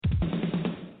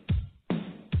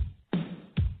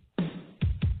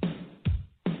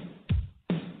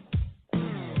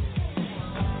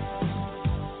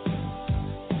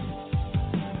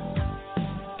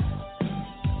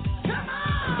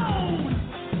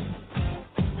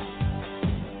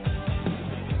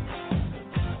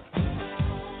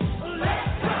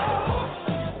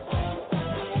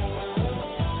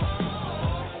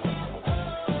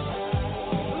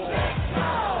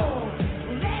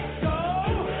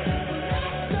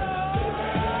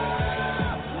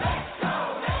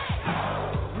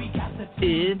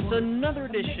It's another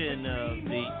edition of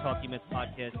the Talking Mets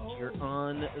podcast here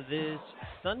on this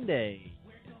Sunday,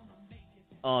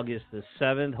 August the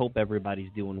 7th. Hope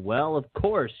everybody's doing well. Of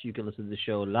course, you can listen to the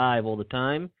show live all the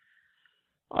time.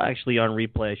 Actually, on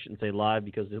replay, I shouldn't say live,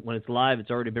 because when it's live, it's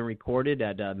already been recorded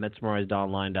at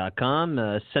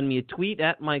metsmemorizedonline.com. Send me a tweet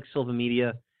at Mike Silva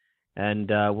Media, and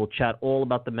we'll chat all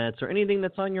about the Mets or anything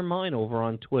that's on your mind over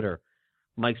on Twitter.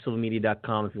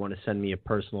 MikeSilvamedia.com if you want to send me a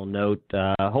personal note.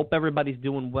 Hope everybody's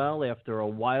doing well after a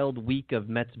wild week of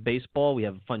Mets baseball. We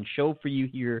have a fun show for you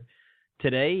here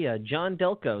today. John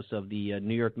Delcos of the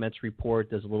New York Mets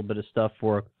Report does a little bit of stuff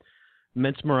for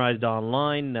Metsmerized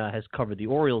Online, has covered the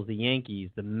Orioles, the Yankees,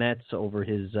 the Mets over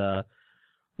his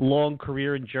long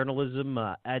career in journalism.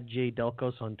 At J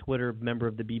Delcos on Twitter, member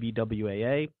of the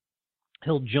BBWAA.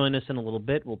 He'll join us in a little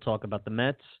bit. We'll talk about the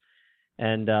Mets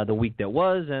and the week that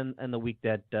was and the week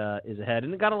that is ahead.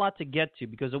 And it got a lot to get to,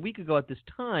 because a week ago at this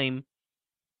time,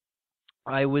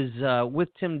 I was with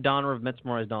Tim Donner of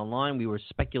Metsmerized Online. We were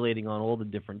speculating on all the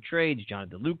different trades,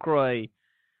 Jonathan Lucroy,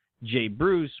 Jay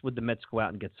Bruce. Would the Mets go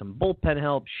out and get some bullpen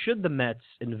help? Should the Mets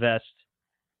invest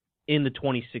in the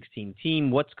 2016 team?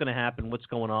 What's going to happen? What's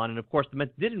going on? And, of course, the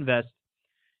Mets did invest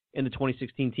in the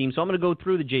 2016 team. So I'm going to go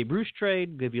through the Jay Bruce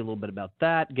trade, give you a little bit about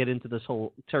that, get into this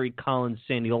whole Terry Collins,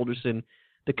 Sandy Alderson,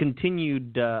 the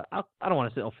continued, I don't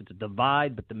want to say if it's a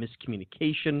divide, but the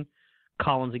miscommunication.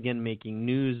 Collins, again, making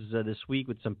news this week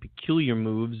with some peculiar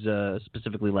moves,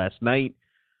 specifically last night,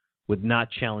 with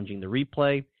not challenging the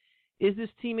replay. Is this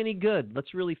team any good?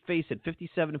 Let's really face it,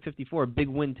 57-54, a big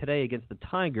win today against the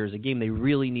Tigers, a game they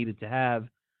really needed to have.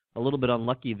 A little bit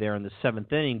unlucky there in the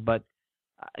seventh inning, but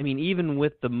I mean, even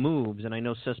with the moves, and I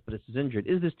know Cespedes is injured,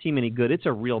 is this team any good? It's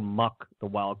a real muck, the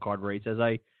wild card race. As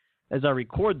I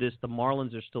record this, the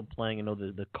Marlins are still playing. I know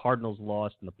the Cardinals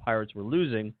lost and the Pirates were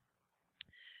losing.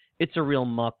 It's a real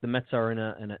muck. The Mets are in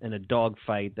a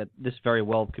dogfight that this very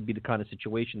well could be the kind of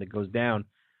situation that goes down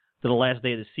to the last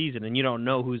day of the season, and you don't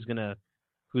know who's gonna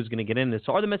get in this.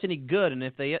 So are the Mets any good? And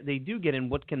if they do get in,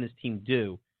 what can this team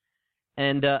do?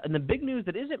 And the big news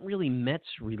that isn't really Mets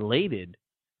related,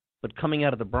 but coming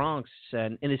out of the Bronx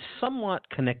and is somewhat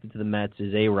connected to the Mets,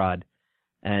 is A-Rod.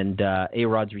 And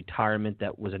A-Rod's retirement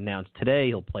that was announced today.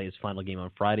 He'll play his final game on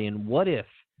Friday. And what if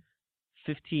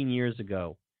 15 years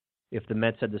ago, if the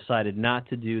Mets had decided not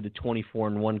to do the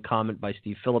 24-1 comment by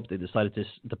Steve Phillips, they decided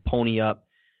to pony up,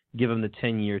 give him the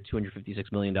 10-year,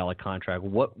 $256 million contract,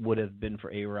 what would have been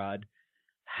for A-Rod?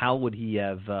 How would he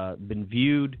have been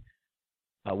viewed?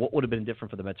 What would have been different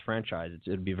for the Mets franchise?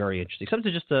 It would be very interesting.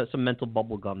 Something just some mental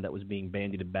bubble gum that was being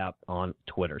bandied about on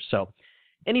Twitter. So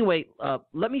anyway,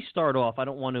 let me start off. I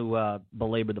don't want to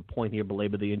belabor the point here,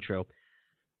 belabor the intro.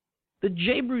 The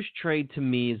Jay Bruce trade to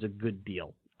me is a good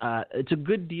deal. It's a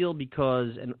good deal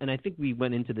because, and I think we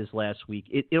went into this last week,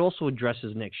 it also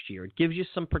addresses next year. It gives you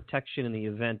some protection in the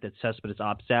event that Cespedes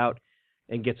opts out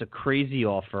and gets a crazy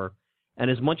offer. And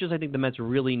as much as I think the Mets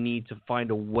really need to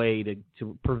find a way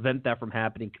to prevent that from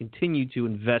happening, continue to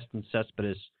invest in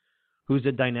Cespedes, who's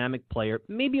a dynamic player,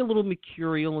 maybe a little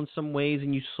mercurial in some ways,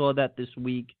 and you saw that this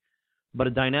week, but a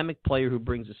dynamic player who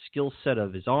brings a skill set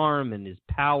of his arm and his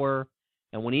power,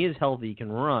 and when he is healthy, he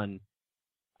can run.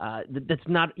 That's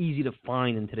not easy to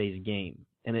find in today's game.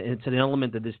 And it's an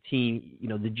element of this team,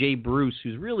 the Jay Bruce,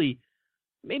 who's really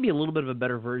maybe a little bit of a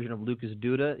better version of Lucas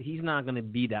Duda. He's not going to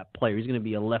be that player. He's going to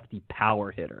be a lefty power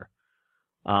hitter.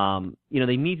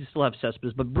 They need to still have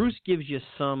Cespedes, but Bruce gives you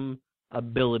some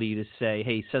ability to say,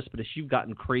 hey, Cespedes, you've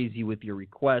gotten crazy with your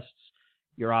requests.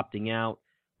 You're opting out.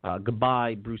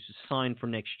 Goodbye. Bruce is signed for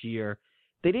next year.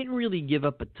 They didn't really give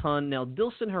up a ton. Now,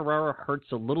 Dilson Herrera hurts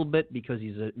a little bit because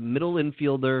he's a middle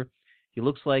infielder. He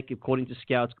looks like, according to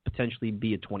scouts, could potentially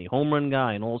be a 20-home run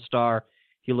guy, an all-star.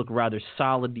 He looked rather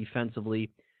solid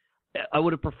defensively. I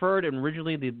would have preferred, and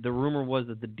originally the rumor was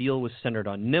that the deal was centered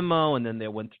on Nimmo, and then they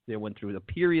went through the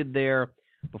period there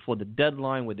before the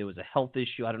deadline where there was a health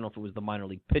issue. I don't know if it was the minor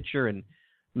league pitcher, and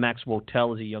Max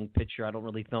Wotel is a young pitcher. I don't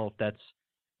really know if that's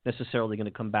necessarily going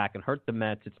to come back and hurt the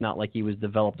Mets. It's not like he was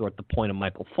developed or at the point of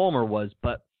Michael Fulmer was,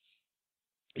 but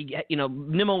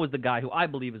Nimmo was the guy who I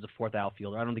believe is a fourth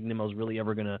outfielder. I don't think Nimmo's really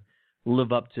ever going to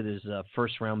live up to this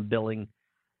first-round billing.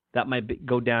 That might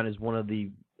go down as one of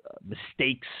the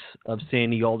mistakes of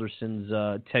Sandy Alderson's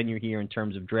tenure here in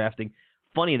terms of drafting.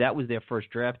 Funny, that was their first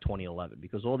draft, 2011,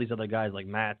 because all these other guys like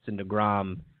Matson,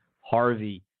 DeGrom,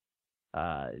 Harvey,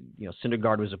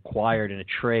 Syndergaard was acquired in a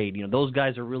trade. Those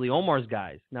guys are really Omar's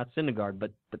guys, not Syndergaard,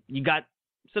 but you got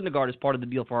Syndergaard as part of the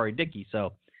deal for Harry Dickey,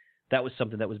 so that was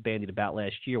something that was bandied about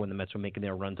last year when the Mets were making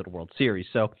their run to the World Series.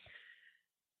 So,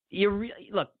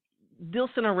 look,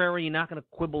 Dilson Herrera, you're not going to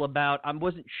quibble about. I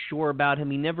wasn't sure about him.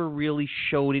 He never really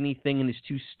showed anything in his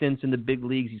 2 stints in the big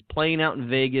leagues. He's playing out in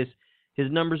Vegas.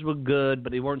 His numbers were good,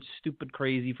 but they weren't stupid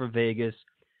crazy for Vegas.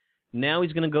 Now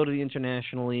he's going to go to the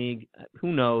International League.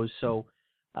 Who knows? So,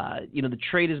 the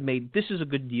trade is made. This is a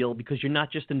good deal because you're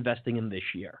not just investing in this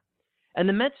year. And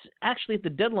the Mets, actually, at the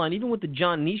deadline, even with the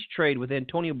Jon Niese trade with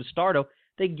Antonio Bastardo,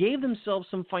 they gave themselves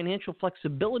some financial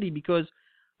flexibility because,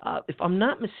 if I'm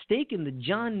not mistaken, the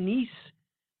Jon Niese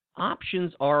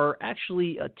options are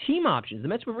actually team options. The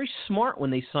Mets were very smart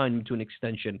when they signed him to an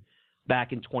extension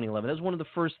back in 2011. That was one of the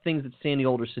first things that Sandy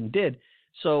Alderson did.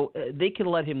 So they could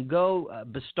let him go.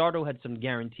 Bastardo had some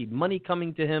guaranteed money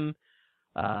coming to him.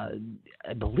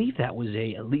 I believe that was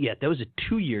a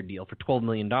 2-year deal for $12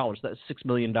 million. That's $6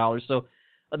 million. So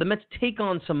the Mets take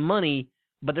on some money,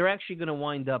 but they're actually going to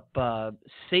wind up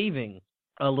saving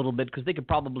a little bit because they could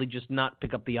probably just not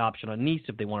pick up the option on Niese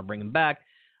if they want to bring him back.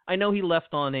 I know he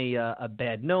left on a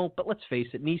bad note, but let's face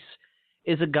it, Niese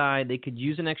is a guy they could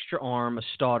use an extra arm, a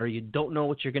starter. You don't know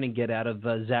what you're going to get out of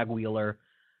Zach Wheeler.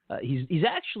 He's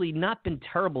actually not been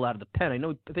terrible out of the pen. I know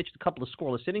he pitched a couple of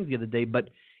scoreless innings the other day, but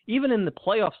even in the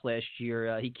playoffs last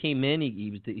year, he came in.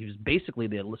 He was basically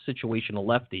the situational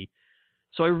lefty.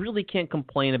 So I really can't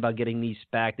complain about getting Niese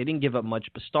back. They didn't give up much.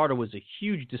 Bastardo was a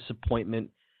huge disappointment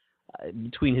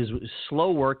between his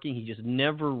slow working. He just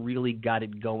never really got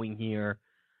it going here.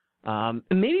 And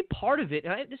maybe part of it,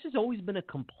 this has always been a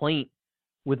complaint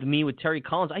with me with Terry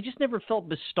Collins. I just never felt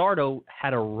Bastardo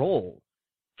had a role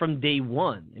from day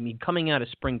one. I mean, coming out of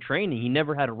spring training, he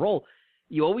never had a role.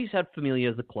 You always had Familia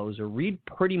as the closer. Reed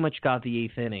pretty much got the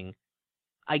 8th inning.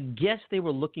 I guess they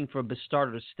were looking for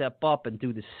Bastardo to step up and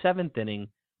do the 7th inning,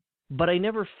 but I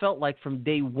never felt like from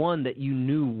day one that you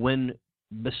knew when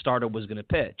Bastardo was going to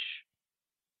pitch.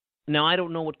 Now, I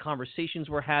don't know what conversations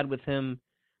were had with him,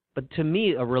 but to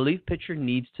me, a relief pitcher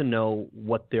needs to know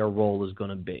what their role is going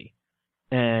to be.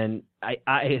 And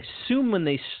I assume when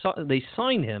they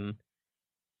signed him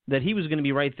that he was going to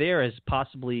be right there as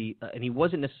possibly, and he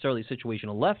wasn't necessarily a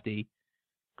situational lefty,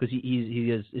 because he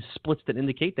has his splits that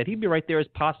indicate that he'd be right there as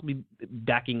possibly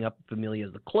backing up Familia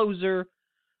as the closer.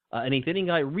 An 8th inning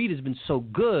guy. Reed has been so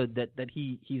good that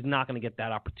he's not going to get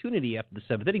that opportunity after the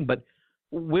 7th inning. But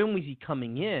when was he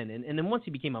coming in? And then once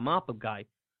he became a mop-up guy,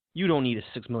 you don't need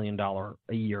a $6 million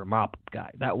a year mop-up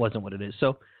guy. That wasn't what it is.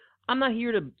 So I'm not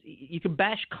here to – you can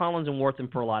bash Collins and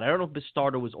Warthen for a lot. I don't know if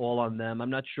Bastardo was all on them. I'm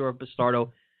not sure if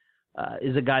Bastardo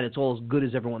is a guy that's all as good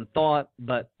as everyone thought.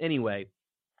 But anyway,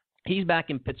 he's back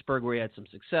in Pittsburgh where he had some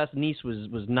success. Niese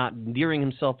was not endearing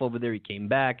himself over there. He came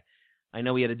back. I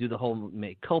know he had to do the whole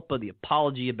mea culpa, the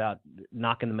apology about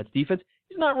knocking the Mets defense.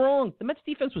 He's not wrong. The Mets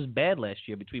defense was bad last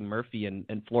year between Murphy and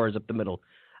Flores up the middle.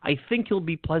 I think he'll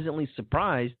be pleasantly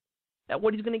surprised at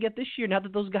what he's going to get this year now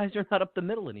that those guys are not up the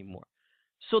middle anymore.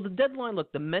 So the deadline,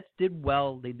 look, the Mets did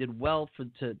well. They did well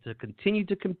to continue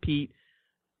to compete.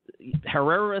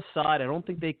 Herrera aside, I don't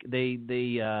think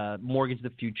they mortgaged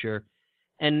the future.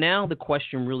 And now the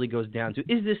question really goes down to,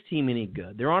 is this team any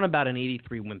good? They're on about an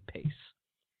 83-win pace.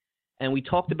 And we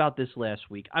talked about this last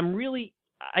week. I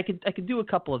could do a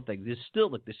couple of things. They're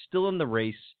still in the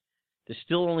race. They're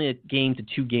still only a game to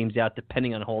 2 games out,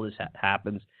 depending on how all this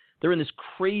happens. They're in this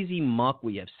crazy muck.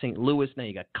 We have St. Louis now.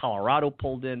 You got Colorado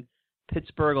pulled in.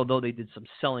 Pittsburgh, although they did some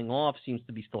selling off, seems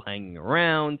to be still hanging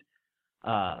around.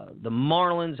 The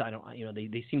Marlins,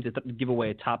 they seem to give away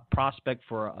a top prospect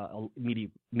for a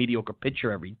mediocre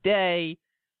pitcher every day.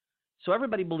 So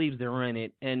everybody believes they're in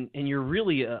it, and you're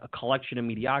really a collection of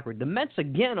mediocrity. The Mets,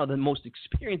 again, are the most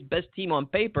experienced, best team on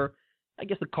paper. I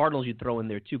guess the Cardinals you'd throw in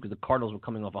there, too, because the Cardinals were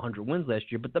coming off 100 wins last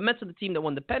year. But the Mets are the team that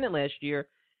won the pennant last year,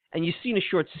 and you see in a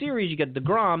short series, you get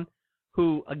DeGrom,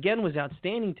 who, again, was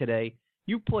outstanding today.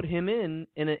 You put him in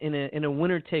a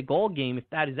winner-take-all game, if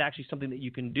that is actually something that you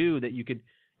can do, that you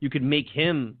could make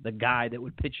him the guy that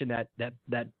would pitch in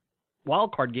that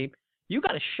wild card game, you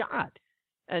got a shot.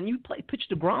 And you pitch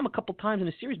DeGrom a couple times in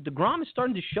a series. DeGrom is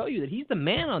starting to show you that he's the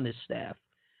man on this staff.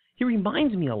 He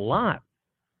reminds me a lot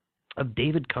of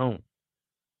David Cone.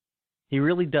 He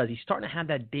really does. He's starting to have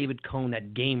that David Cone,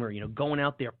 that gamer, going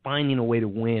out there, finding a way to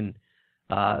win.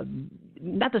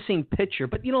 Not the same pitcher,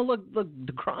 but, look,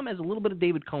 DeGrom has a little bit of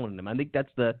David Cone in him. I think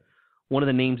that's one of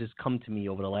the names that's come to me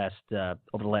over the last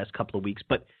couple of weeks.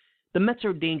 But the Mets are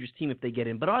a dangerous team if they get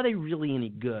in. But are they really any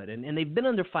good? And they've been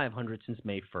under 500 since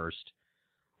May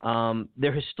 1st.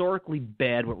 They're historically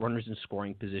bad with runners in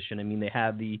scoring position. I mean, they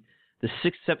have the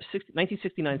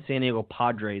 1969 San Diego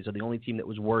Padres are the only team that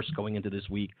was worse going into this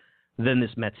week than this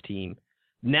Mets team.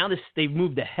 Now they've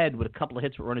moved ahead with a couple of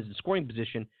hits with runners in scoring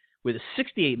position with the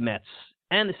 68 Mets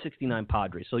and the 69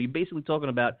 Padres. So you're basically talking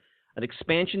about an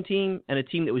expansion team and a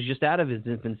team that was just out of its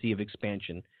infancy of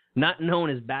expansion, not known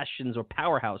as bastions or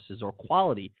powerhouses or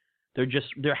quality.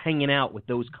 They're hanging out with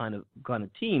those kind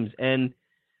of teams. And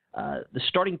the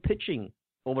starting pitching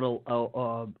over the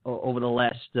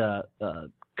last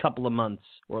couple of months,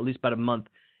 or at least about a month,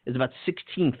 is about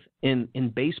 16th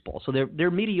in baseball. So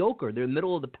they're mediocre. They're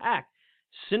middle of the pack.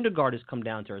 Syndergaard has come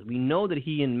down to earth. We know that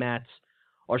he and Matz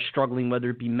are struggling, whether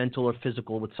it be mental or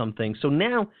physical, with something. So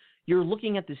now you're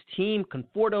looking at this team.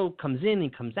 Conforto comes in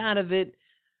and comes out of it.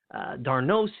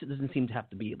 Darno doesn't seem to have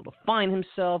to be able to find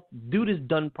himself. Dude is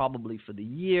done probably for the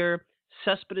year.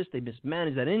 Cespedes, they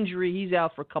mismanaged that injury. He's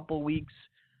out for a couple of weeks.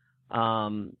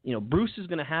 Bruce is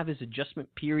going to have his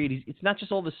adjustment period. It's not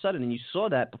just all of a sudden, and you saw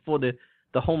that before the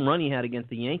home run he had against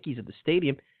the Yankees at the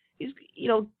stadium.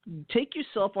 Take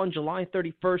yourself on July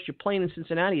 31st. You're playing in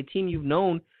Cincinnati, a team you've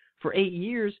known for 8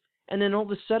 years, and then all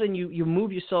of a sudden you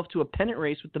move yourself to a pennant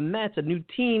race with the Mets, a new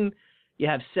team. You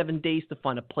have 7 days to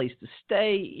find a place to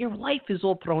stay. Your life is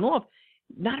all thrown off.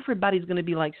 Not everybody's going to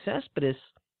be like Cespedes.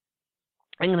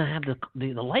 I'm going to have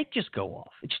the light just go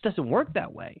off. It just doesn't work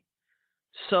that way.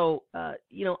 So,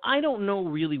 I don't know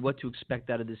really what to expect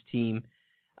out of this team.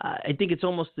 I think it's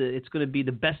going to be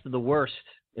the best of the worst.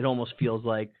 It almost feels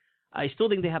like. I still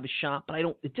think they have a shot, but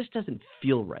it just doesn't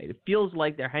feel right. It feels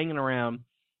like they're hanging around,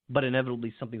 but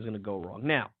inevitably something's going to go wrong.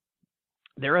 Now,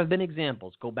 there have been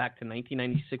examples. Go back to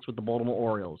 1996 with the Baltimore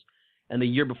Orioles, and the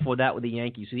year before that with the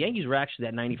Yankees. So the Yankees were actually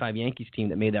that 95 Yankees team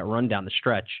that made that run down the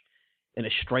stretch in a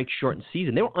strike-shortened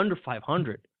season. They were under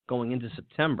 500 going into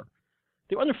September.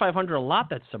 They were under 500 a lot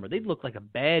that summer. They looked like a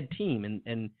bad team,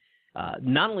 and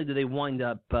not only did they wind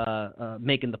up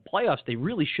making the playoffs, they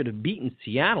really should have beaten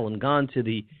Seattle and gone to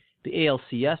the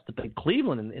ALCS to play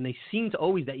Cleveland, and they seemed to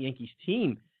always, that Yankees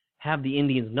team, have the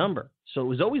Indians' number. So it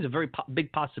was always a very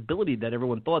big possibility that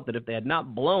everyone thought that if they had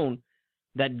not blown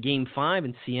that Game 5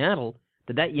 in Seattle,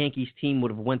 that Yankees team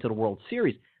would have went to the World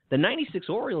Series. The 96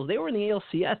 Orioles, they were in the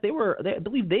ALCS. I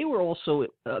believe they were also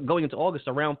going into August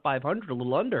around 500, a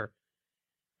little under.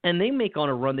 And they make on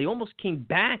a run. They almost came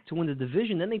back to win the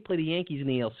division. Then they play the Yankees in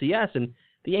the ALCS, and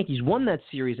the Yankees won that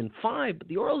series in 5, but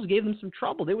the Orioles gave them some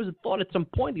trouble. There was a thought at some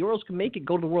point the Orioles could make it,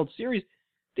 go to the World Series.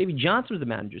 Davey Johnson was the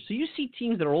manager. So you see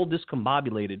teams that are all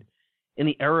discombobulated in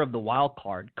the era of the wild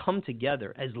card come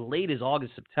together as late as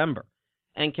August, September,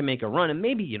 and can make a run. And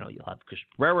maybe, you'll have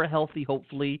Herrera healthy,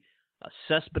 hopefully.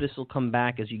 Cespedes will come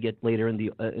back as you get later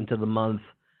into the month.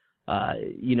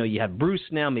 You have Bruce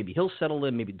now. Maybe he'll settle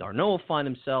in. Maybe Darno will find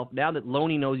himself. Now that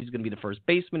Loney knows he's going to be the first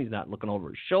baseman, he's not looking over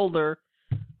his shoulder.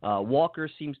 Walker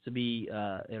seems to be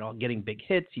getting big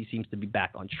hits. He seems to be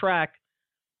back on track.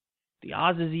 The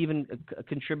Oz is even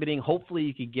contributing. Hopefully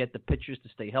you could get the pitchers to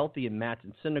stay healthy and Matz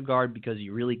and Syndergaard, because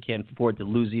you really can't afford to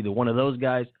lose either one of those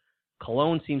guys.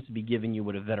 Cologne seems to be giving you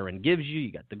what a veteran gives you.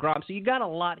 You got DeGrom. So you got a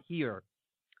lot here.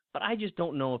 But I just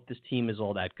don't know if this team is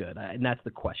all that good, and that's the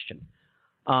question.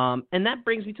 And that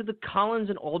brings me to the Collins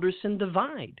and Alderson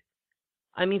divide.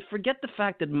 I mean, forget the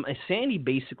fact that Sandy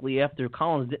basically, after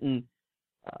Collins didn't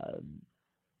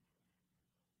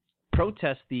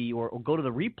protest or go to the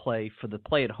replay for the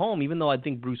play at home, even though I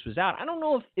think Bruce was out. I don't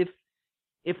know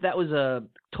if that was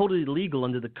totally legal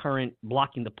under the current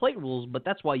blocking the plate rules, but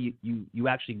that's why you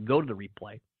actually go to the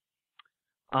replay.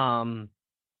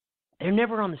 They're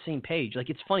never on the same page. Like,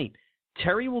 it's funny.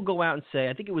 Terry will go out and say,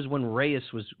 I think it was when Reyes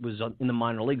was in the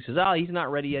minor league, says, he's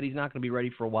not ready yet. He's not going to be ready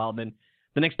for a while. Then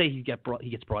the next day he gets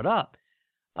brought up.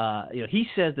 He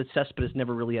says that Cespedes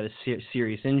never really had a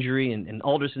serious injury, and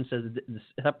Alderson says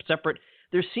it's separate.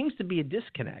 There seems to be a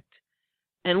disconnect.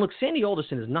 And look, Sandy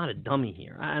Alderson is not a dummy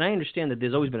here. And I understand that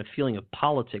there's always been a feeling of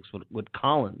politics with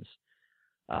Collins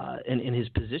in his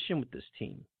position with this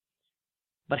team.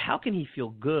 But how can he feel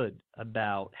good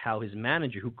about how his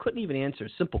manager, who couldn't even answer a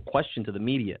simple question to the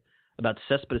media about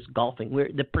Cespedes golfing, where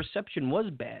the perception was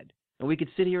bad, and we could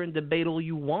sit here and debate all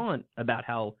you want about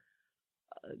how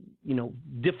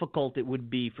difficult it would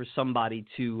be for somebody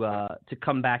to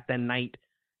come back that night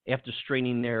after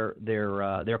straining their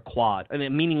quad. I mean,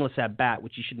 a meaningless at bat,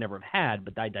 which he should never have had,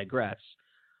 but I digress.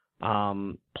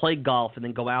 Play golf and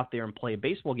then go out there and play a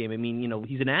baseball game. I mean,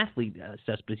 he's an athlete,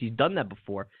 Cespedes. He's done that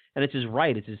before, and it's his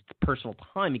right. It's his personal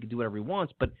time. He can do whatever he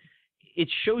wants, but it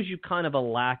shows you kind of a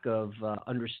lack of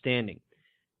understanding.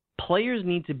 Players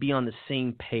need to be on the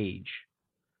same page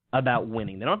about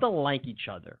winning. They don't have to like each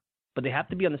other, but they have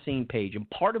to be on the same page, and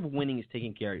part of winning is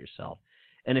taking care of yourself.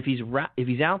 And if he's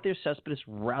out there, Cespedes,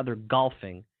 rather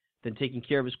golfing than taking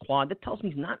care of his quad, that tells me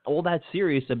he's not all that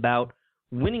serious about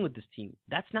winning with this team.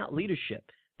 That's not leadership.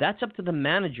 That's up to the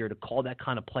manager to call that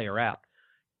kind of player out.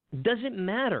 Doesn't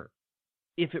matter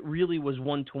if it really was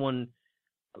one-to-one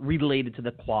related to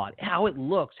the quad, how it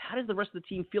looks, how does the rest of the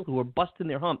team feel who are busting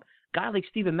their hump? Guy like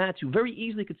Steven Matz, who very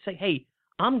easily could say, hey,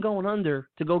 I'm going under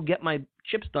to go get my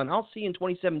chips done. I'll see you in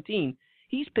 2017.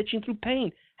 He's pitching through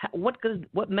pain. What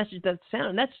message does that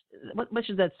sound? What message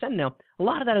does that send now? A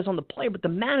lot of that is on the player, but the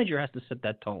manager has to set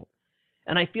that tone.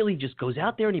 And I feel he just goes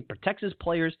out there and he protects his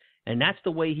players, and that's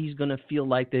the way he's going to feel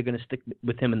like they're going to stick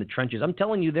with him in the trenches. I'm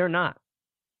telling you, they're not.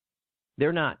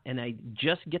 They're not. And I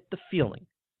just get the feeling.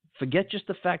 Forget just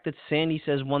the fact that Sandy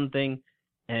says one thing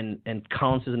and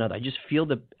Collins says another. I just feel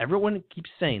that everyone keeps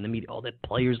saying, the media, that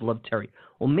players love Terry.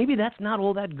 Well, maybe that's not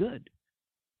all that good.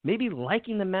 Maybe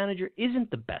liking the manager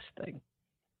isn't the best thing.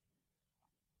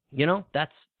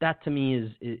 That to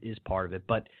me is part of it.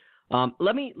 But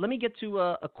let me get to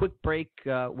a quick break.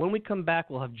 When we come back,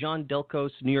 we'll have John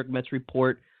Delcos, New York Mets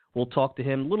report. We'll talk to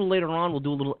him. A little later on, we'll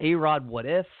do a little A-Rod what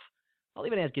if. I'll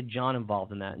even get John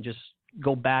involved in that and just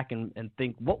go back and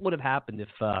think what would have happened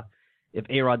if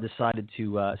A-Rod decided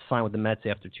to sign with the Mets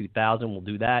after 2000. We'll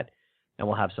do that, and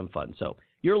we'll have some fun. So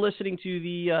you're listening to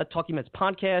the Talking Mets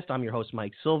podcast. I'm your host,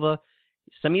 Mike Silva.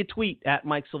 Send me a tweet at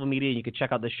Mike Silva Media. You can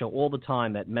check out this show all the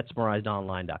time at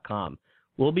MetsMerizedOnline.com.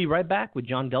 We'll be right back with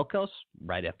John Delcos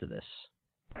right after this.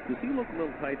 Does he look a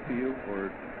little tight to you, or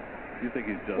do you think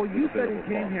he's just... Well, you said he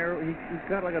came here, he's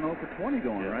got like an 0 for 20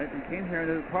 going, yeah. Right? He came here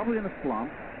and probably in a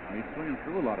slump. He's swinging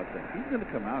through a lot of things. He's going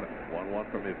to come out of it. 1-1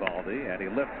 from Eovaldi, and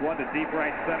he lifts one to deep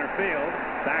right center field.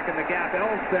 Back in the gap,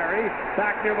 Ellsbury.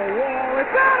 Back near the wall.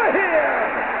 It's out of here!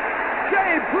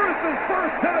 Jay Bruce's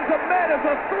first hit as a Met is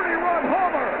a 30-run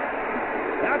homer.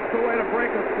 That's the way to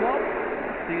break a slump.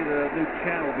 See the new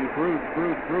channel will be Bruce,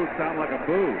 Bruce, Bruce, sound like a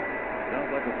boo.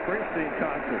 Sounds like a Springsteen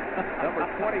concert. Number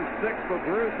 26 for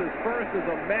Bruce. His first is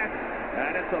a Met,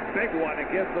 and it's a big one. It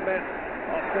gives the Mets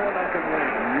a 4-0 lead.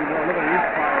 You know, look at he's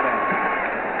fired up.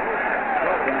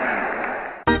 Well done.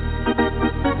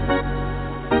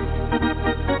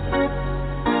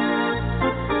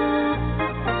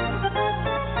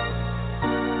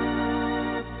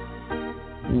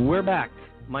 We're back.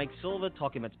 Mike Silva,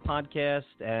 Talking Mets podcast,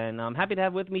 and I'm happy to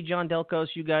have with me John Delcos.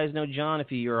 You guys know John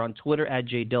if you're on Twitter, at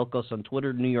 @JDelcos on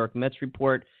Twitter, New York Mets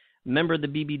Report. Member of the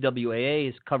BBWAA,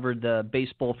 has covered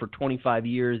baseball for 25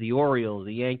 years, the Orioles,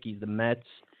 the Yankees, the Mets,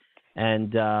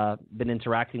 and been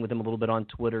interacting with him a little bit on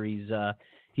Twitter. He's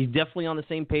definitely on the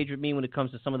same page with me when it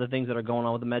comes to some of the things that are going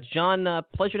on with the Mets. John,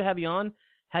 pleasure to have you on.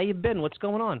 How you been? What's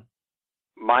going on?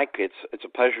 Mike, it's a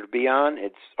pleasure to be on.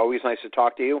 It's always nice to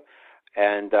talk to you.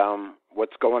 And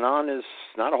what's going on is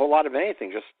not a whole lot of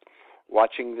anything, just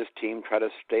watching this team try to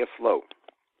stay afloat.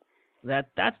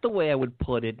 That's the way I would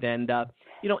put it. And,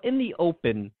 in the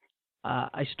open,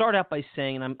 I start out by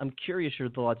saying, and I'm curious your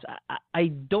thoughts, I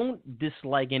don't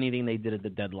dislike anything they did at the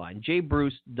deadline. Jay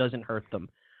Bruce doesn't hurt them.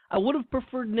 I would have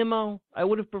preferred Nimmo. I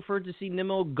would have preferred to see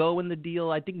Nimmo go in the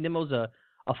deal. I think Nimmo's a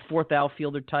fourth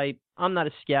outfielder type. I'm not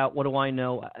a scout. What do I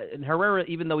know? And Herrera,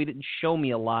 even though he didn't show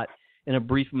me a lot in a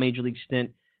brief major league stint,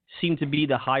 seemed to be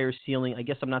the higher ceiling. I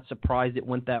guess I'm not surprised it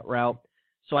went that route.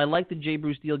 So I like the Jay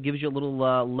Bruce deal. Gives you a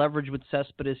little leverage with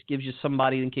Cespedes. Gives you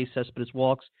somebody in case Cespedes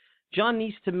walks. Jon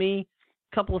Niese, to me,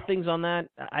 a couple of things on that.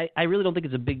 I really don't think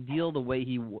it's a big deal the way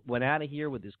he went out of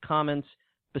here with his comments.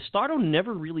 Bastardo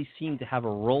never really seemed to have a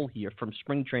role here from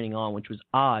spring training on, which was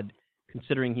odd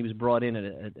considering he was brought in at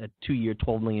a 2-year,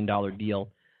 $12 million deal.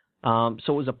 So it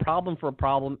was a problem for a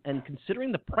problem. And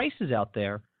considering the prices out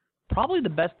there, probably the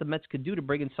best the Mets could do to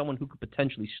bring in someone who could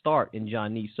potentially start in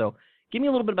Jon Niese. So give me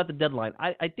a little bit about the deadline.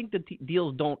 I think the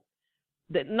deals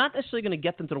they're not necessarily going to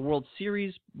get them to the World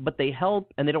Series, but they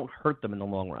help and they don't hurt them in the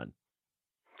long run.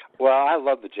 Well, I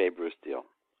love the Jay Bruce deal.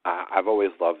 I've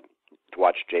always loved to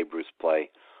watch Jay Bruce play.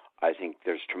 I think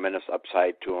there's tremendous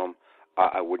upside to him.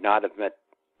 I would not have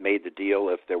made the deal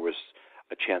if there was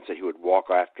a chance that he would walk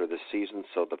after this season.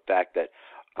 So the fact that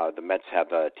the Mets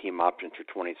have a team option for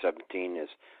 2017 is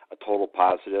a total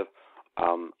positive.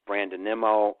 Brandon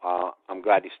Nimmo, I'm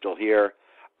glad he's still here.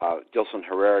 Dilson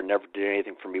Herrera never did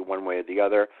anything for me one way or the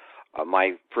other.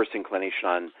 My first inclination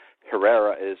on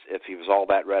Herrera is if he was all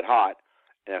that red hot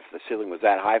and if the ceiling was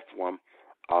that high for him,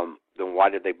 then why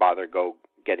did they bother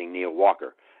getting Neil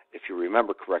Walker? If you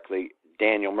remember correctly,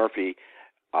 Daniel Murphy,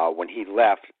 when he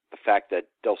left, the fact that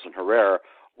Dilson Herrera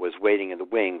was waiting in the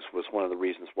wings was one of the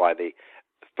reasons why they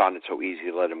found it so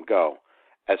easy to let him go.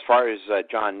 As far as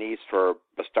Jon Niese for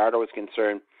Bastardo is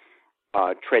concerned,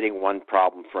 trading one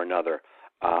problem for another.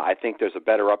 I think there's a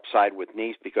better upside with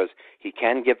Niese because he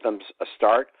can give them a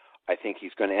start. I think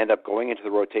he's going to end up going into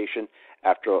the rotation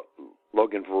after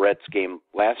Logan Verrett's game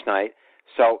last night.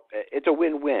 So it's a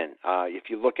win-win. If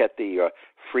you look at the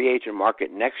free agent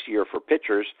market next year for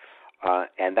pitchers,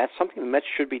 and that's something the Mets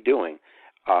should be doing,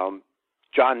 Jon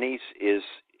Niese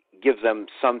gives them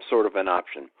some sort of an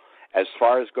option. As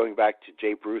far as going back to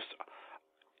Jay Bruce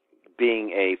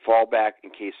being a fallback in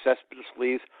case Cespedes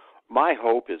leaves, my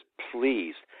hope is,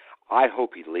 please, I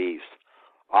hope he leaves.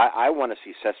 I want to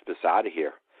see Cespedes out of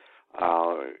here.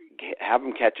 Have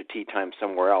him catch a tee time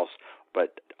somewhere else,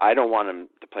 but I don't want him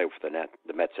to play for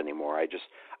the Mets anymore.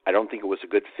 I don't think it was a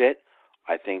good fit.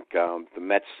 I think the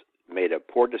Mets made a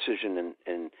poor decision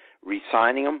in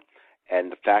re-signing him, and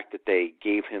the fact that they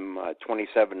gave him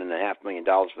 $27.5 million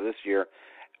for this year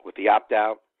with the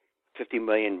opt-out, $50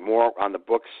 million more on the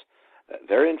books,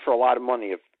 they're in for a lot of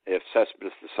money if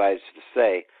Cespedes decides to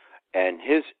stay. And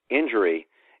his injury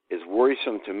is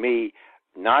worrisome to me,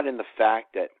 not in the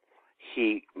fact that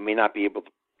he may not be able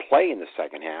to play in the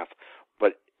second half,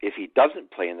 but if he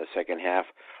doesn't play in the second half,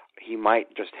 he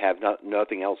might just have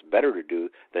nothing else better to do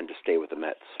than to stay with the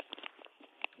Mets.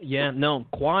 Yeah, no,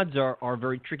 quads are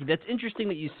very tricky. That's interesting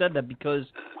that you said that because,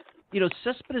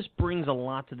 Cespedes brings a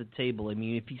lot to the table. I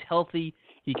mean, if he's healthy,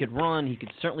 he could run. He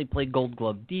could certainly play gold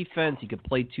glove defense. He could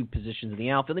play two positions in the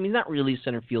outfield. I mean, he's not really a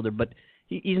center fielder, but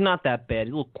he's not that bad.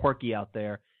 He's a little quirky out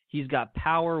there. He's got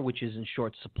power, which is in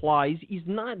short supply. He's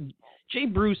not – Jay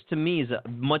Bruce, to me, is a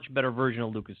much better version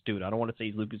of Lucas Duda. I don't want to say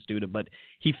he's Lucas Duda, but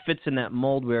he fits in that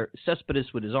mold where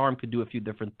Cespedes with his arm could do a few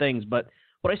different things. But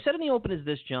what I said in the open is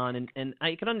this, John, and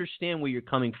I can understand where you're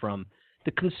coming from.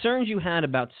 The concerns you had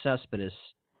about Cespedes,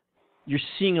 you're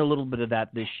seeing a little bit of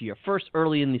that this year. First,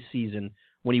 early in the season,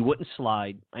 when he wouldn't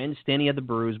slide. I understand he had the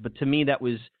bruise, but to me that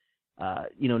was,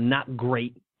 not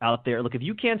great out there. Look, if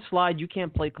you can't slide, you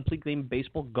can't play a complete game of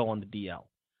baseball, go on the DL.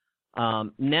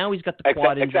 Now he's got the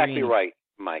quad injury. Exactly right,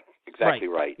 Mike. Exactly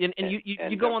right. And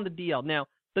you go on the DL. Now,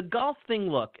 the golf thing,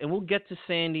 look, and we'll get to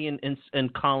Sandy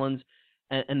and Collins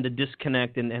and the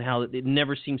disconnect and how it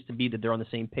never seems to be that they're on the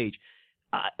same page.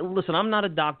 Listen, I'm not a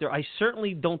doctor. I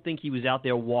certainly don't think he was out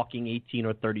there walking 18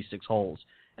 or 36 holes.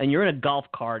 And you're in a golf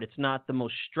cart. It's not the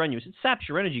most strenuous. It saps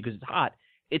your energy because it's hot.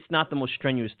 It's not the most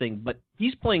strenuous thing. But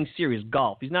he's playing serious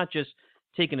golf. He's not just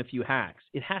taking a few hacks.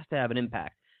 It has to have an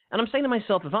impact. And I'm saying to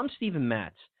myself, if I'm Steven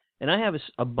Matz and I have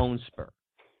a bone spur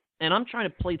and I'm trying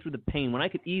to play through the pain when I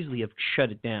could easily have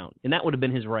shut it down, and that would have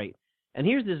been his right. And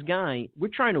here's this guy. We're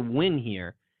trying to win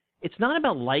here. It's not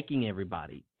about liking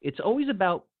everybody. It's always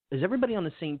about, is everybody on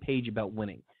the same page about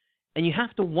winning? And you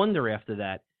have to wonder after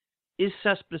that, is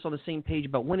Cespedes on the same page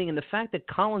about winning? And the fact that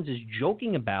Collins is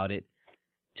joking about it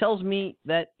tells me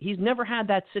that he's never had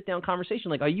that sit-down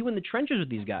conversation. Like, are you in the trenches with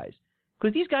these guys?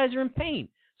 Because these guys are in pain.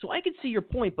 So I could see your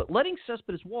point, but letting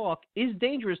Cespedes walk is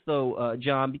dangerous, though,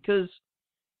 John, because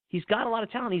he's got a lot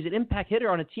of talent. He's an impact hitter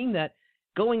on a team that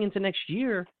going into next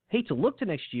year, hate to look to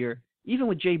next year, even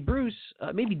with Jay Bruce,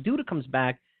 maybe Duda comes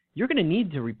back, you're going to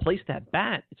need to replace that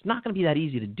bat. It's not going to be that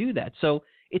easy to do that. So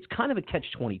it's kind of a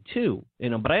catch-22,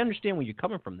 but I understand where you're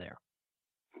coming from there.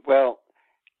 Well,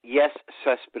 yes,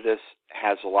 Cespedes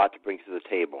has a lot to bring to the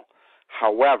table.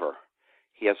 However,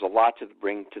 he has a lot to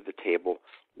bring to the table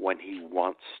when he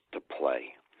wants to play,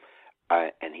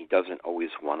 and he doesn't always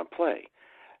want to play.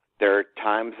 There are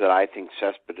times that I think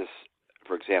Cespedes,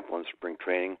 for example, in spring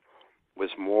training, was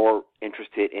more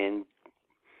interested in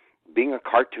being a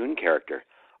cartoon character.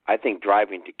 I think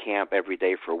driving to camp every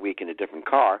day for a week in a different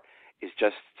car is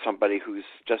just somebody who's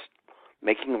just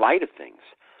making light of things.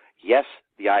 Yes,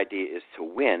 the idea is to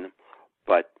win,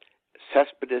 but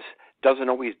Cespedes doesn't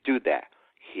always do that.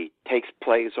 He takes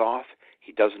plays off.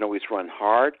 He doesn't always run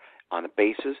hard on the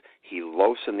bases. He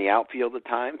loafs in the outfield at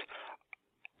times.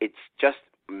 It's just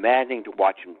maddening to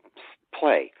watch him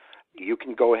play. You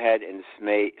can go ahead and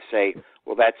say,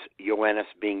 well, that's Yoenis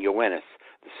being Yoenis,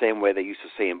 the same way they used to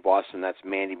say in Boston, that's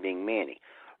Manny being Manny.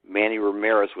 Manny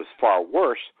Ramirez was far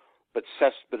worse, but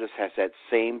Cespedes has that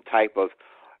same type of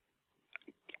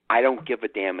I don't give a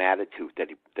damn attitude that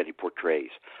he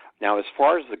portrays. Now, as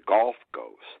far as the golf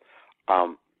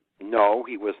goes, no,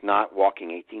 he was not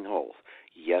walking 18 holes.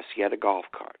 Yes, he had a golf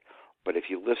cart. But if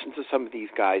you listen to some of these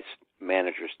guys,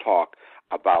 managers talk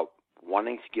about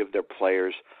wanting to give their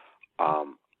players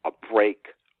a break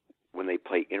when they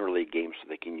play interleague games so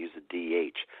they can use the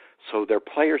DH. So their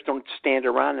players don't stand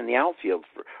around in the outfield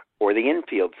or the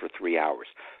infield for 3 hours.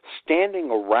 Standing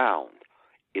around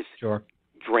is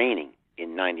draining in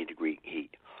 90-degree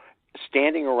heat.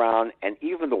 Standing around and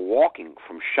even the walking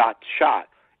from shot to shot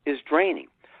is draining.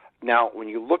 Now, when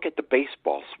you look at the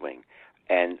baseball swing,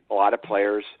 and a lot of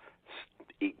players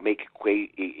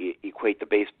equate the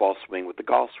baseball swing with the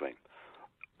golf swing.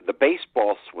 The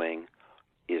baseball swing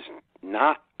is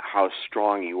not how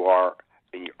strong you are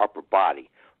in your upper body,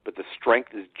 but the strength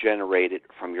is generated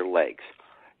from your legs,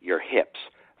 your hips.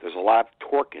 There's a lot of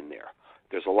torque in there.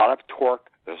 There's a lot of torque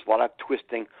There's a lot of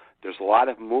twisting. There's a lot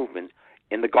of movement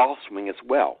in the golf swing as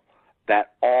well.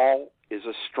 That all is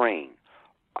a strain.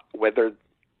 Whether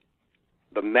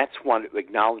the Mets want to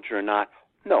acknowledge it or not,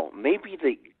 no, maybe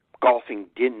the golfing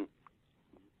didn't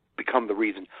become the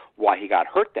reason why he got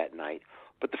hurt that night.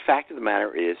 But the fact of the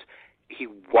matter is he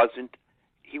was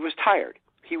tired.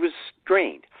 He was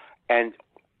strained. And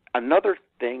another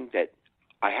thing that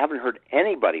I haven't heard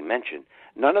anybody mention,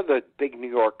 none of the big New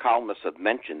York columnists have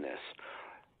mentioned this.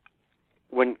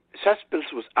 When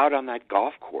Cespedes was out on that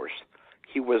golf course,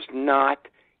 he was not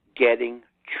getting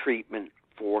treatment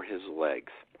for his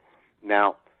legs.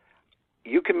 Now,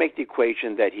 you can make the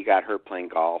equation that he got hurt playing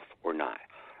golf or not.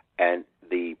 And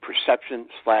the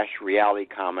perception/reality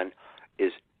comment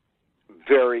is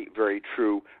very, very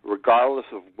true, regardless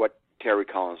of what Terry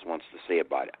Collins wants to say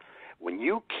about it. When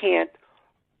you can't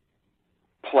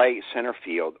play center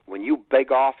field, when you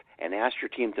beg off and ask your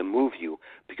team to move you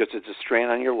because it's a strain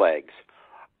on your legs,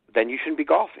 then you shouldn't be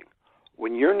golfing.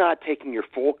 When you're not taking your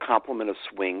full complement of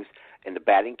swings in the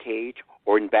batting cage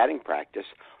or in batting practice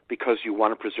because you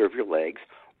want to preserve your legs,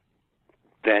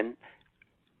 then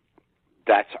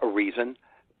that's a reason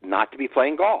not to be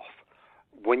playing golf.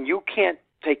 When you can't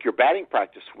take your batting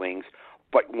practice swings,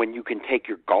 but when you can take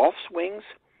your golf swings,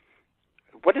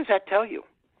 what does that tell you?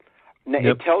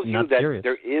 It tells you that serious.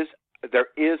 there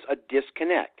is a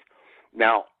disconnect.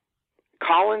 Now,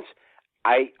 Collins,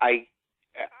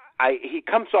 he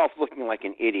comes off looking like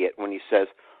an idiot when he says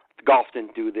golf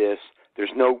didn't do this.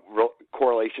 There's no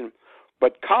correlation.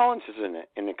 But Collins is in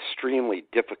an extremely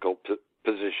difficult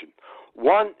position.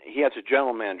 One, he has a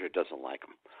general manager that doesn't like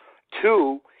him.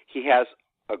 Two, he has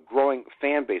a growing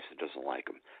fan base that doesn't like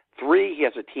him. Three, he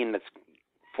has a team that's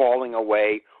falling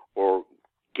away or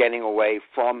getting away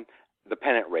from the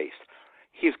pennant race.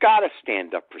 He's got to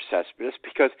stand up for Cespedes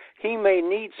because he may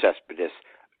need Cespedes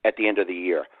at the end of the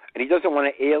year, and he doesn't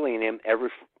want to alienate him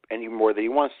any more than he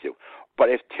wants to. But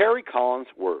if Terry Collins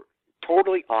were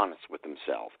totally honest with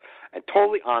himself and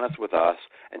totally honest with us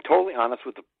and totally honest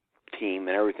with the team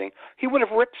and everything, he would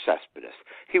have ripped Cespedes.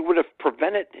 He would have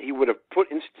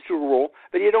instituted a rule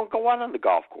that you don't go out on the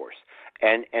golf course.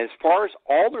 And as far as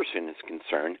Alderson is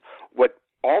concerned, what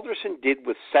Alderson did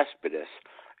with Cespedes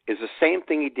is the same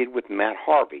thing he did with Matt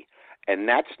Harvey, and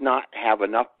that's not have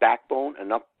enough backbone,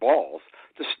 enough balls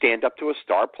to stand up to a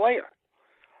star player.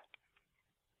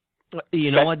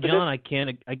 You know what, John? I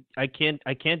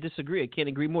can't disagree. I can't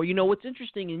agree more. You know what's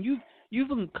interesting, and you've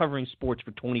been covering sports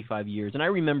for 25 years, and I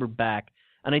remember back,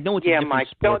 and I know it's a different Mike,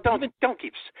 sport. Don't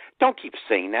keep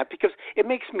saying that because it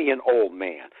makes me an old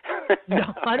man.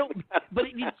 No, I don't. But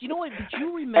you know what? But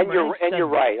you remember, and you're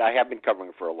right. I have been covering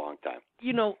it for a long time.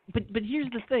 You know, but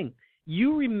here's the thing.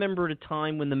 You remember a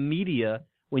time when the media,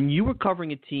 when you were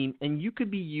covering a team, and you could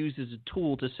be used as a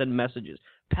tool to send messages.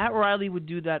 Pat Riley would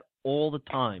do that all the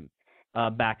time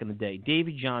back in the day.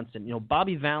 Davey Johnson,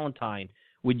 Bobby Valentine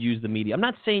would use the media. I'm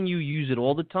not saying you use it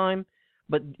all the time,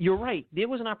 but you're right. There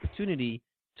was an opportunity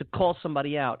to call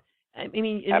somebody out. I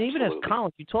mean, and even as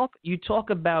Collins, you talk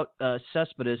about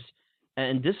Cespedes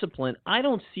and discipline. I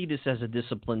don't see this as a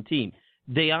disciplined team.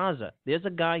 De Aza, there's a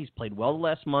guy, he's played well the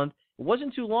last month. It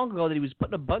wasn't too long ago that he was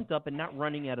putting a bunt up and not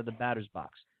running out of the batter's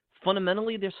box.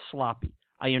 Fundamentally, they're sloppy.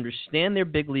 I understand they're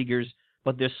big leaguers,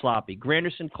 but they're sloppy.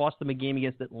 Granderson cost them a game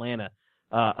against Atlanta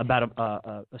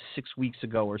about 6 weeks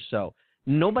ago or so.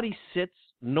 Nobody sits.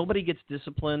 Nobody gets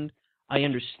disciplined. I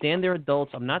understand they're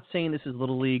adults. I'm not saying this is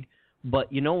Little League,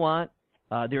 but you know what?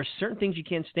 There are certain things you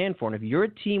can't stand for. And if you're a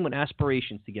team with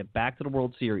aspirations to get back to the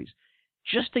World Series,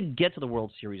 just to get to the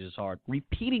World Series is hard.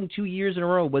 Repeating 2 years in a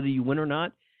row, whether you win or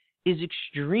not, is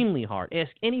extremely hard.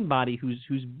 Ask anybody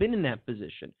who's been in that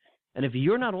position. And if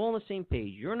you're not all on the same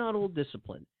page, you're not all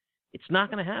disciplined, it's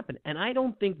not going to happen. And I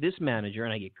don't think this manager,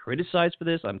 and I get criticized for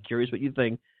this, I'm curious what you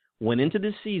think, went into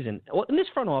this season, in this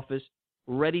front office,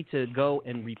 ready to go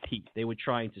and repeat. They were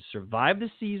trying to survive the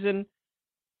season,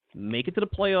 make it to the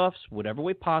playoffs, whatever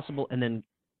way possible, and then,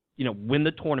 win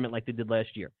the tournament like they did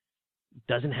last year. It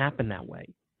doesn't happen that way.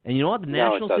 And you know what? The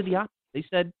Nationals did the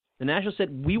opposite. The Nationals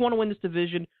said, we want to win this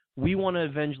division. We want to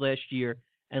avenge last year.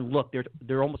 And look,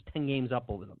 they're almost 10 games up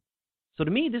over them. So to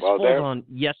me, this falls on,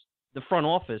 yes, the front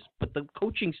office, but the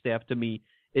coaching staff, to me,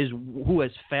 is who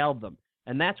has failed them.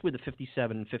 And that's where the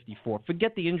 57 and 54.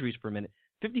 Forget the injuries for a minute.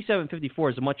 57 and 54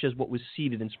 is as much as what was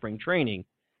seeded in spring training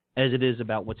as it is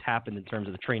about what's happened in terms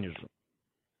of the trainers'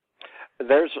 room.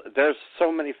 There's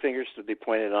so many fingers to be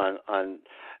pointed on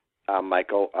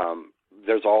Michael.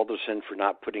 There's Alderson for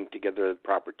not putting together the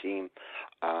proper team.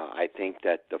 I think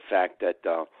that the fact that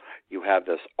you have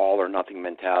this all-or-nothing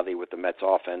mentality with the Mets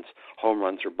offense, home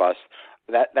runs or bust,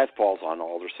 that falls on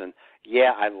Alderson.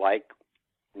 Yeah, I like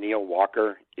Neil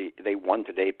Walker. They won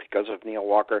today because of Neil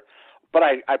Walker, but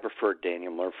I prefer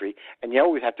Daniel Murphy. And you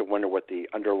always have to wonder what the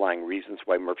underlying reasons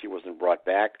why Murphy wasn't brought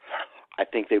back. I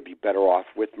think they'd be better off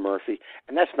with Murphy,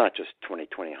 and that's not just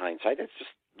 20/20 hindsight. That's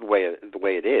just the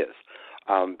way it is.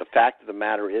 The fact of the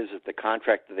matter is that the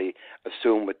contract that they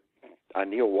assume with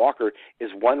Neil Walker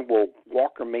is one where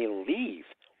Walker may leave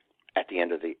at the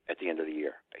end of the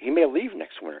year. He may leave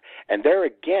next winter, and they're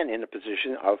again in a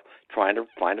position of trying to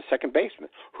find a second baseman.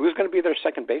 Who's going to be their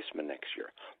second baseman next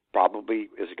year? Probably,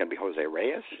 is it going to be Jose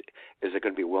Reyes? Is it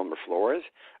going to be Wilmer Flores?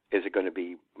 Is it going to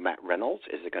be Matt Reynolds?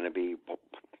 Is it going to be,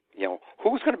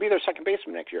 who's going to be their second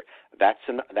baseman next year? That's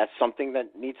something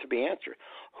that needs to be answered.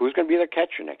 Who's going to be their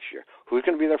catcher next year? Who's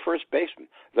going to be their first baseman?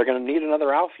 They're going to need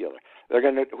another outfielder.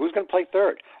 Who's going to play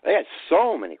third? They had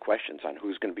so many questions on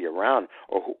who's going to be around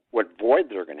or what void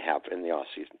they're going to have in the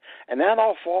offseason. And that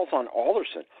all falls on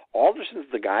Alderson.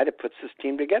 Alderson's the guy that puts this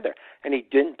team together, and he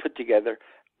didn't put together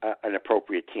an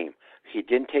appropriate team. He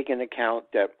didn't take into account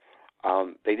that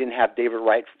they didn't have David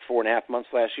Wright for 4.5 months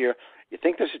last year. You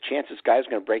think there's a chance this guy's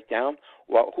going to break down?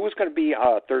 Well, who's going to be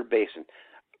third baseman?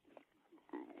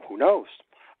 Who knows?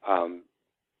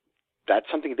 That's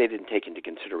something they didn't take into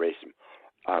consideration.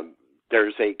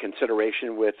 There's a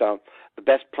consideration with the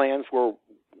best plans were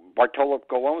Bartolo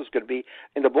Colon was going to be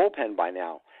in the bullpen by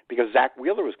now because Zach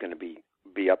Wheeler was going to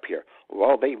be up here.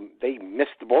 Well, they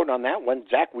missed the boat on that one.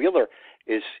 Zach Wheeler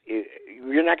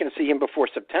you're not going to see him before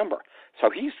September, so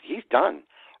he's done.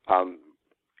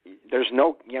 There's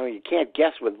no, you can't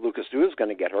guess when Lucas Duda is going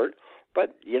to get hurt,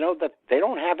 but that they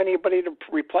don't have anybody to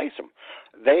replace him.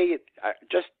 They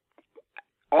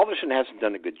Alderson hasn't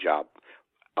done a good job,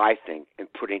 I think, in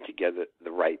putting together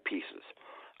the right pieces.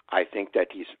 I think that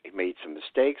he's made some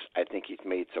mistakes. I think he's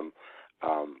made some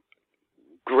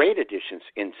great additions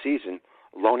in season.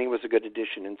 Loney was a good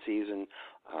addition in season,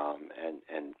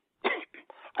 and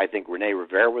I think Rene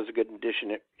Rivera was a good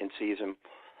addition in season.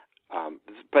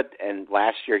 But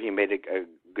last year he made a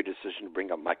good decision to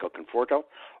bring up Michael Conforto.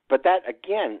 But that,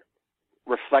 again,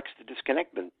 reflects the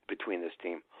disconnect between this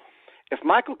team. If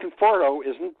Michael Conforto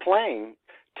isn't playing,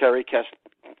 Terry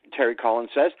Collins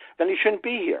says, then he shouldn't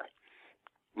be here.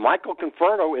 Michael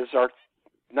Conforto is our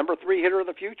number 3 hitter of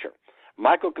the future.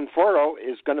 Michael Conforto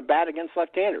is going to bat against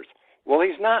left-handers. Well,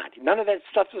 he's not. None of that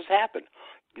stuff has happened.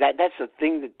 That's the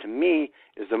thing that, to me,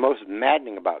 is the most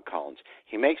maddening about Collins.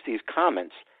 He makes these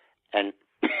comments, and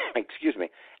excuse me,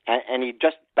 and he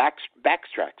just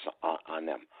backtracks on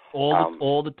them.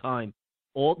 All the time.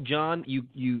 John,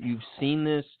 you've seen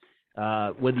this,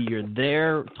 whether you're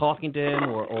there talking to him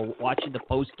or watching the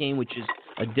post game, which is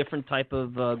a different type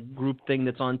of group thing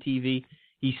that's on TV.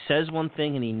 He says one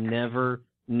thing and he never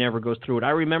goes through it. I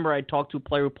remember I talked to a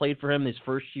player who played for him his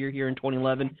first year here in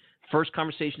 2011. First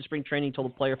conversation, spring training, he told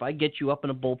the player, if I get you up in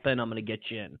a bullpen, I'm going to get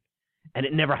you in. And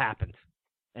it never happened.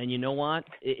 And you know what?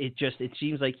 It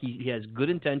seems like he has good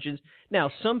intentions. Now,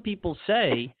 some people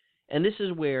say, and this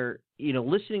is where,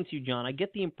 listening to you, John, I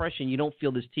get the impression you don't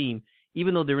feel this team,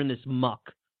 even though they're in this muck,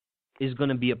 is going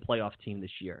to be a playoff team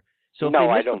this year. So if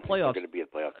I think don't they're going to be a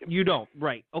playoff team. You don't,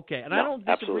 right? Okay, and I don't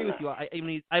disagree with you. I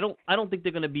mean, I don't think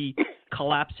they're going to be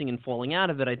collapsing and falling out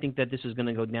of it. I think that this is going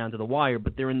to go down to the wire.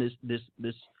 But they're in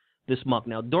this muck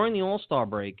now. During the All-Star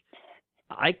break,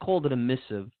 I called it a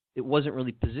missive. It wasn't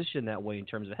really positioned that way in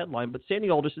terms of headline, but Sandy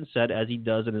Alderson said, as he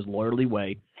does in his lawyerly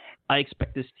way, I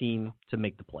expect this team to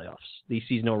make the playoffs. He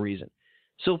sees no reason.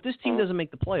 So if this team doesn't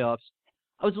make the playoffs,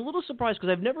 I was a little surprised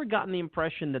because I've never gotten the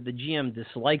impression that the GM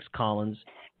dislikes Collins,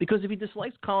 because if he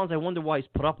dislikes Collins, I wonder why he's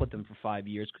put up with him for 5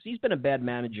 years, because he's been a bad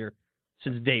manager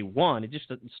since day one. It just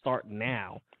doesn't start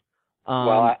now.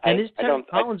 Is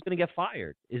Collins going to get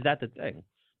fired? Is that the thing?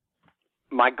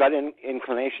 My gut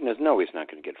inclination is no, he's not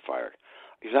going to get fired.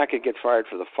 He's not going to get fired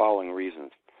for the following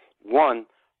reasons. One,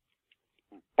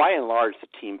 by and large, the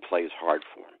team plays hard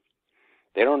for him.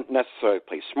 They don't necessarily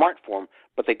play smart for him,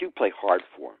 but they do play hard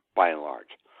for him, by and large.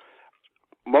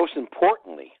 Most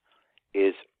importantly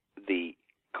is the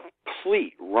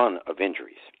complete run of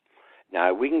injuries.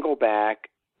 Now, we can go back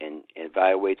and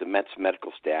evaluate the Mets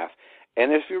medical staff,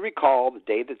 and if you recall, the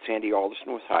day that Sandy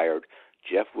Alderson was hired,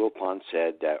 Jeff Wilpon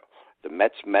said that the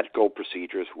Mets medical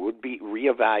procedures would be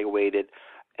reevaluated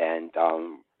and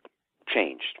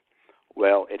changed.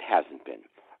 Well, it hasn't been.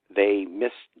 They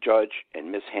misjudge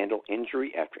and mishandle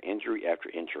injury after injury after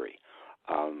injury.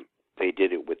 They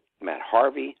did it with Matt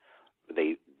Harvey.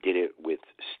 They did it with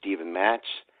Steven Matz.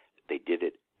 They did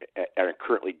it and are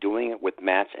currently doing it with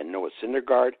Matz and Noah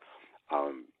Syndergaard.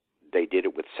 They did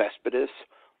it with Cespedes.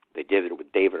 They did it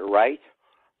with David Wright.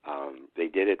 They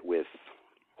did it with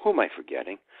Who am I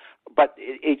forgetting? But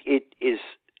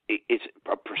it's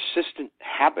a persistent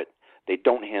habit. They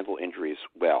don't handle injuries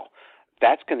well.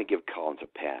 That's going to give Collins a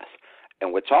pass.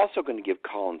 And what's also going to give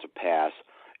Collins a pass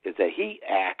is that he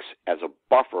acts as a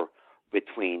buffer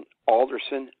between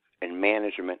Alderson and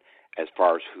management as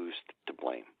far as who's to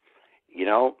blame.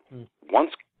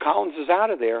 Once Collins is out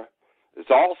of there, it's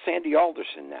all Sandy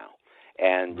Alderson now.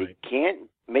 And They can't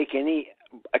make any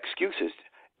excuses.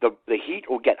 The heat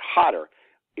will get hotter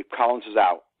if Collins is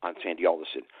out on Sandy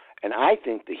Alderson. And I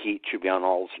think the heat should be on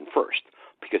Alderson first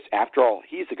because, after all,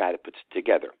 he's the guy that puts it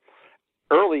together.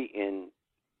 Early in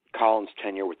Collins'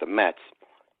 tenure with the Mets,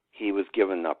 he was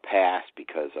given a pass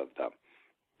because of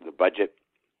the budget,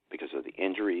 because of the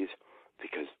injuries,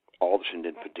 because Alderson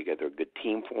didn't put together a good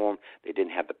team for him. They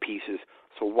didn't have the pieces.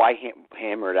 So why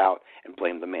hammer it out and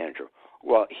blame the manager?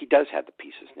 Well, he does have the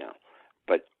pieces now,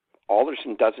 but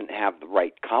Alderson doesn't have the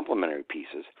right complementary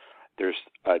pieces. There's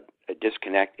a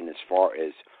disconnect in as far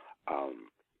as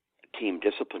team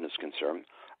discipline is concerned,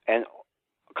 and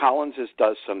Collins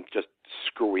does some just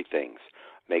screwy things,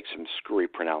 makes some screwy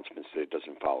pronouncements that it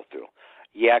doesn't follow through.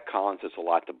 Yeah, Collins has a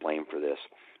lot to blame for this,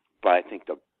 but I think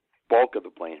the bulk of the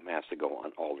blame has to go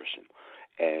on Alderson.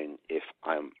 And if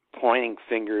I'm pointing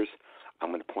fingers, I'm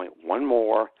going to point one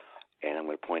more, and I'm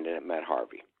going to point it at Matt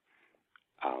Harvey.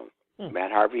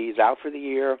 Matt Harvey is out for the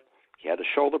year. He had a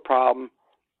shoulder problem,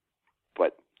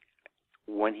 but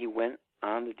when he went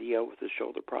on the DL with his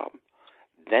shoulder problem,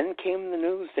 then came the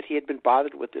news that he had been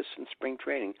bothered with this in spring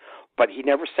training, but he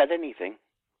never said anything.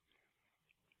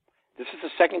 This is the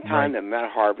second time that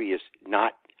Matt Harvey has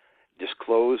not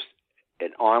disclosed an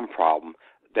arm problem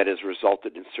that has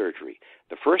resulted in surgery.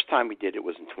 The first time he did it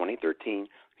was in 2013.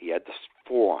 He had the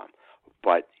forearm,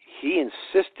 but he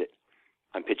insisted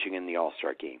on pitching in the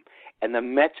All-Star game, and the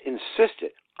Mets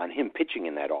insisted on him pitching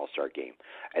in that All-Star game,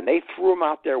 and they threw him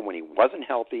out there when he wasn't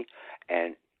healthy,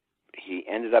 and he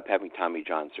ended up having Tommy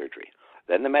John surgery.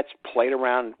 Then the Mets played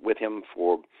around with him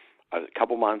for a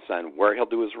couple months on where he'll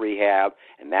do his rehab,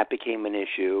 and that became an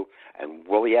issue, and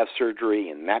will he have surgery,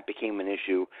 and that became an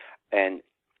issue, and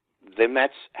the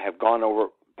Mets have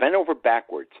bent over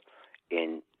backwards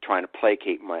in trying to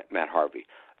placate Matt Harvey.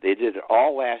 They did it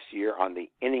all last year on the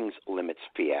innings limits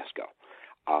fiasco.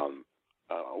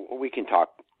 We can talk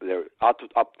there. I'll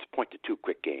point to two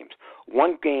quick games.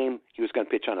 One game, he was going to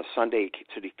pitch on a Sunday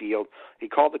at Citi Field. He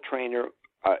called the trainer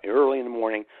early in the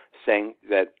morning saying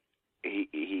that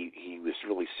he was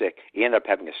really sick. He ended up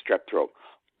having a strep throat,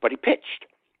 but he pitched.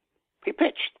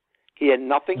 He had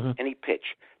nothing, and he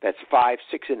pitched. That's 5-6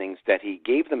 innings that he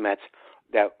gave the Mets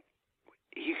that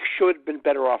he should have been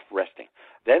better off resting.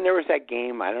 Then there was that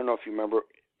game. I don't know if you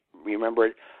remember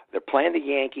it. They're playing the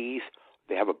Yankees.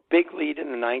 They have a big lead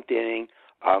in the ninth inning.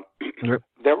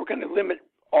 They were going to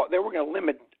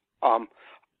limit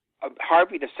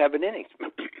Harvey to 7 innings,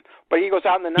 but he goes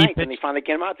out in the ninth, and they finally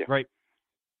get him out there.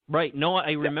 Right. No,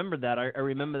 I remember that. I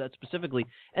remember that specifically.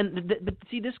 And but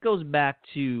see, this goes back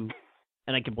to,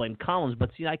 and I can blame Collins, but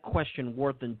see, I question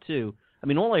Warthen too. I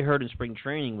mean, all I heard in spring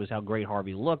training was how great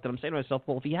Harvey looked, and I'm saying to myself,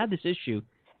 well, if he had this issue,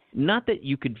 not that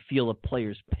you could feel a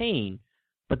player's pain,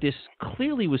 but this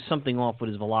clearly was something off with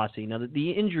his velocity. Now,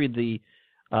 the injury, the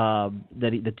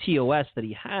TOS that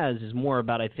he has is more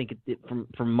about, I think,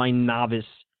 from my novice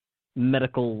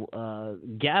medical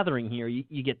gathering here,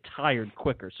 you get tired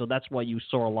quicker. So that's why you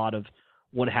saw a lot of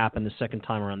what happened the second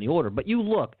time around the order. But you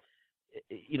look,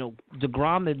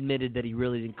 DeGrom admitted that he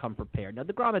really didn't come prepared. Now,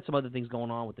 DeGrom had some other things going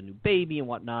on with the new baby and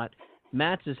whatnot.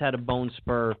 Matz has had a bone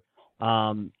spur.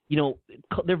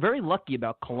 They're very lucky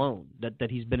about Cologne, that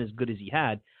he's been as good as he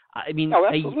had. I mean,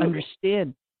 I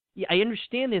understand. Yeah, I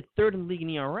understand they're third in the league in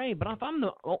ERA, but if I'm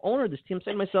the owner of this team, I'm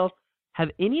saying to myself, have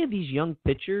any of these young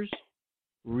pitchers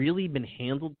really been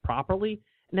handled properly?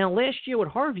 Now, last year with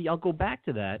Harvey, I'll go back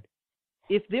to that.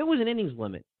 If there was an innings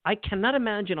limit, I cannot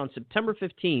imagine on September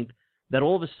 15th that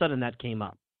all of a sudden that came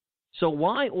up. So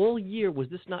why all year was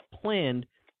this not planned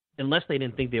unless they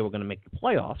didn't think they were going to make the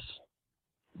playoffs?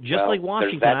 Just like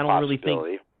Washington, I don't really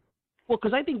think. Well,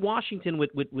 because I think Washington with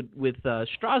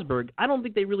Strasburg, I don't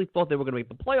think they really thought they were going to make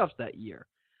the playoffs that year.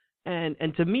 And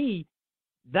to me,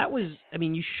 that was, I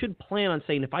mean, you should plan on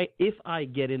saying if I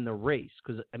get in the race,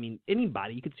 because I mean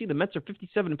anybody, you can see the Mets are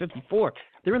 57 and 54.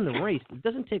 They're in the race. It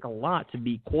doesn't take a lot to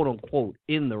be quote unquote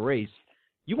in the race.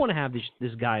 You want to have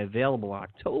this guy available in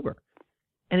October,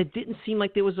 and it didn't seem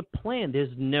like there was a plan.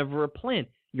 There's never a plan.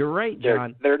 You're right,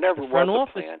 John. There never was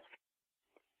a plan.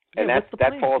 And that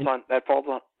falls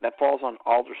on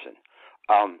Alderson.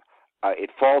 It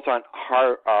falls on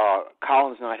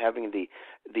Collins not having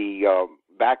the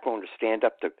backbone to stand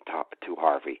up to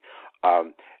Harvey.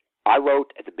 I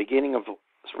wrote at the beginning of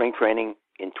spring training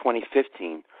in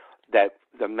 2015 that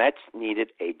the Mets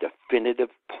needed a definitive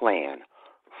plan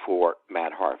for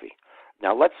Matt Harvey.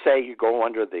 Now, let's say you go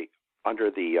under the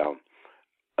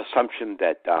assumption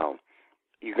that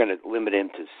you're going to limit him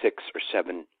to 6 or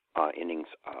 7 innings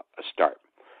a start.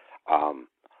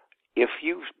 If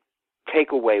you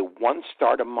take away 1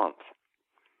 start a month,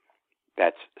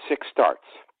 that's 6 starts.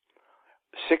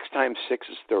 6 times 6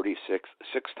 is 36.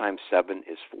 6 times 7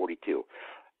 is 42.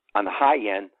 On the high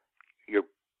end, you're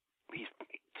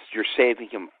saving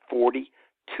him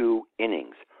 42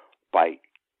 innings by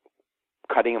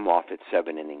cutting him off at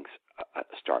 7 innings a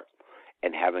start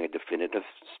and having a definitive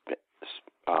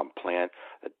plan.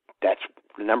 That's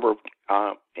the number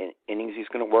of innings he's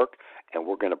going to work, and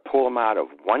we're going to pull him out of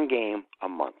 1 game a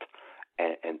month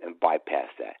and bypass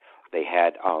that. They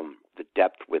had the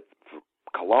depth with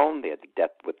Colon. They had the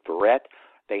depth with Verrett.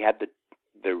 They had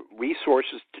the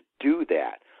resources to do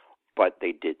that, but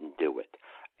they didn't do it.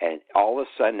 And all of a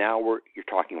sudden now you're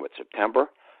talking about September,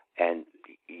 and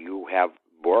you have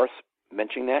Boris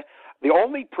mentioning that. The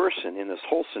only person in this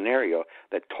whole scenario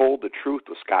that told the truth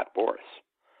was Scott Boris.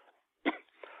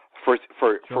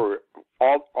 For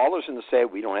Alderson to say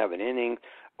we don't have an inning,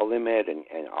 a limit, and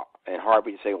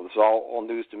Harvey to say, well, this is all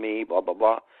news to me, blah, blah,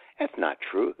 blah. That's not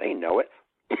true. They know it.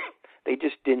 They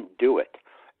just didn't do it.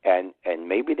 And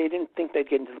maybe they didn't think they'd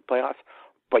get into the playoffs,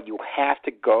 but you have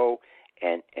to go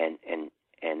and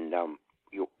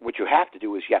what you have to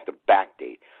do is you have to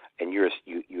backdate. And you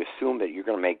assume that you're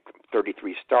going to make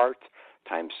 33 starts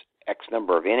times X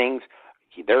number of innings.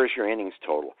 There's your innings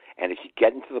total. And if you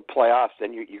get into the playoffs,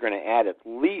 then you're going to add at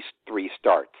least 3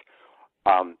 starts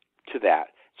to that.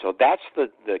 So that's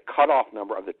the cutoff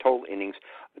number of the total innings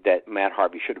that Matt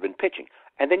Harvey should have been pitching.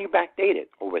 And then you backdate it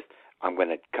with, I'm going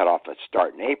to cut off a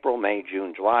start in April, May,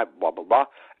 June, July, blah, blah, blah.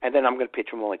 And then I'm going to pitch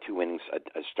him only 2 innings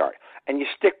a start. And you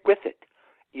stick with it.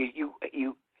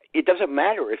 It doesn't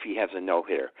matter if he has a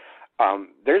no-hitter.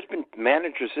 There's been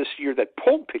managers this year that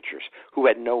pulled pitchers who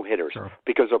had no-hitters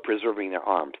because of preserving their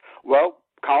arms. Well,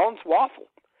 Collins waffled.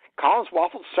 Collins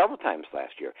waffled several times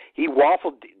last year. He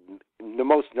waffled the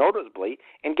most noticeably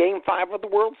in Game 5 of the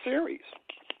World Series.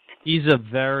 He's a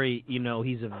very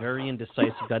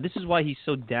indecisive guy. This is why he's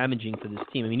so damaging for this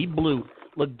team. I mean, he blew,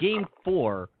 Game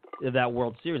 4 of that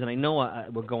World Series, and I know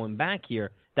we're going back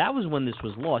here, that was when this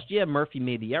was lost. Yeah, Murphy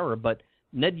made the error, but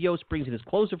Ned Yost brings in his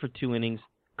closer for 2 innings.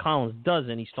 Collins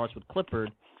doesn't. He starts with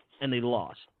Clippard, and they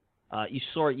lost. You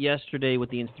saw it yesterday with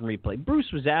the instant replay.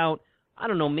 Bruce was out. I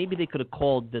don't know, maybe they could have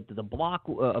called that the block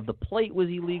of the plate was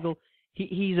illegal.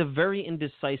 He's a very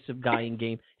indecisive guy in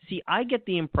game. See, I get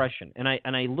the impression, and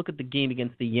I look at the game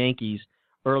against the Yankees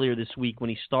earlier this week when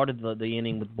he started the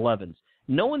inning with Blevins,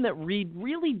 knowing that Reed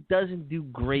really doesn't do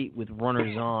great with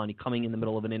runners on, coming in the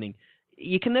middle of an inning.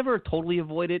 You can never totally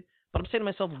avoid it, but I'm saying to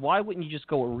myself, why wouldn't you just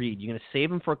go with Reed? You're going to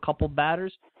save him for a couple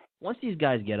batters? Once these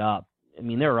guys get up, I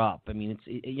mean, they're up. I mean,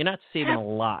 you're not saving a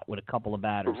lot with a couple of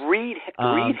batters. Reed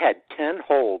had 10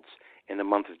 holds in the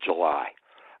month of July.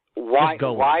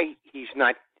 Why he's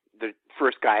not the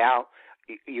first guy out?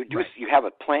 You have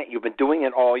a plan. You've been doing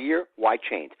it all year. Why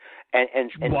change? And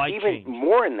why even change?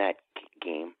 More in that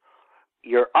game,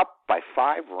 you're up by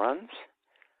 5 runs,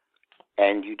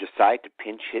 and you decide to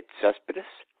pinch hit Cespedes.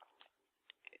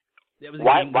 That was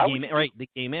the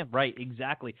game in, right,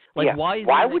 exactly.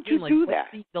 Why would you do that?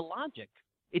 What's the logic?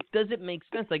 It doesn't make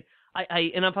sense.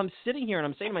 And if I'm sitting here and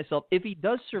I'm saying to myself, if he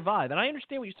does survive, and I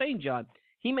understand what you're saying, John,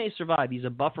 he may survive. He's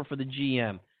a buffer for the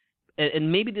GM.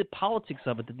 And maybe the politics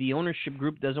of it, that the ownership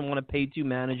group doesn't want to pay 2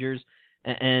 managers,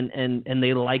 and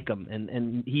they like him.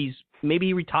 And maybe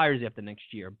he retires after next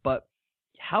year. But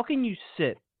how can you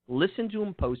listen to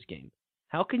him post-game?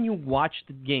 How can you watch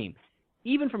the game?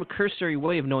 Even from a cursory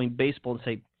way of knowing baseball and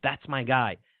say, that's my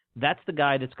guy. That's the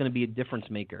guy that's going to be a difference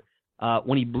maker.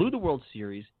 When he blew the World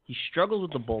Series, he struggled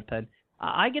with the bullpen.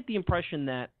 I get the impression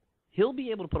that he'll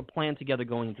be able to put a plan together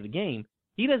going into the game.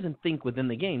 He doesn't think within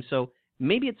the game. So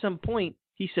maybe at some point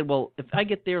he said, well, if I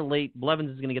get there late, Blevins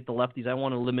is going to get the lefties. I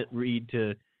want to limit Reed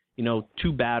to,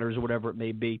 2 batters or whatever it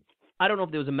may be. I don't know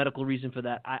if there was a medical reason for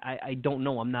that. I don't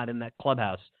know. I'm not in that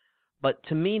clubhouse. But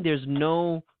to me, there's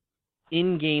no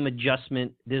in-game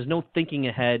adjustment. There's no thinking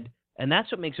ahead, and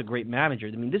that's what makes a great manager.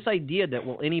 I mean, this idea that,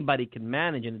 anybody can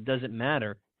manage and it doesn't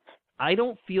matter, I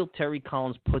don't feel Terry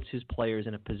Collins puts his players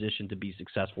in a position to be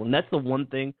successful, and that's the one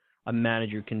thing a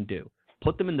manager can do.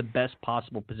 Put them in the best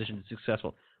possible position to be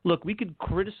successful. Look, we could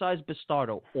criticize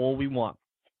Bastardo all we want.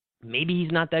 Maybe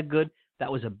he's not that good.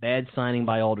 That was a bad signing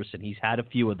by Alderson. He's had a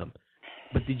few of them.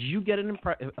 But did you get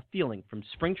a feeling from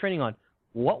spring training on,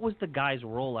 what was the guy's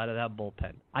role out of that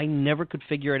bullpen? I never could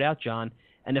figure it out, John.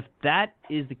 And if that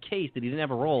is the case, that he didn't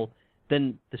have a role,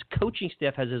 then this coaching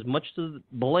staff has as much to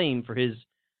blame for his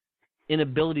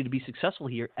inability to be successful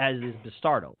here as is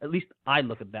Bastardo. At least I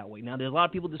look at it that way. Now, there's a lot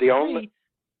of people disagree,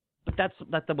 but that's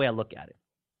the way I look at it.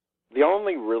 The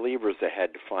only relievers that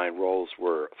had defined roles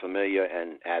were Familia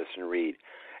and Addison Reed,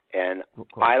 and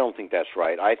I don't think that's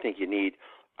right. I think you need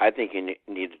a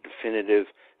definitive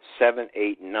 7,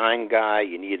 8, 9 guy.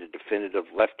 You need a definitive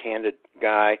left-handed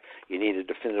guy. You need a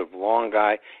definitive long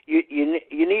guy. You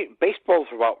need baseball's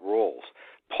about roles.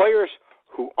 Players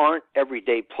who aren't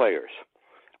everyday players,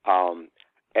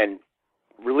 and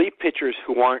relief pitchers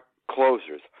who aren't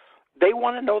closers. They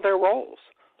want to know their roles.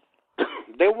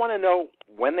 They want to know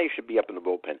when they should be up in the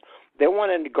bullpen. They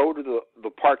want to go to the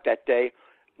park that day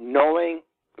knowing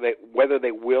that whether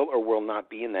they will or will not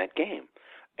be in that game.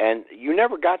 And you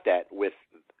never got that with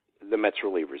the Mets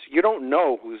relievers. You don't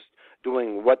know who's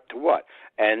doing what to what.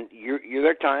 And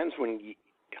there are times when,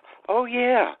 oh,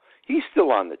 yeah, he's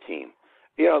still on the team.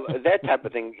 You know, that type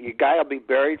of thing. Your guy will be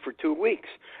buried for 2 weeks,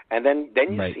 and then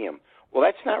you right. see him. Well,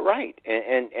 that's not right.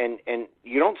 And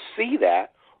you don't see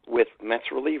that with Mets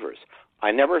relievers.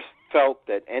 I never felt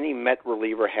that any Met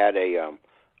reliever had an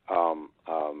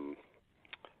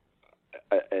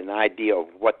idea of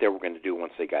what they were going to do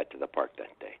once they got to the park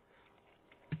that day.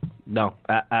 No,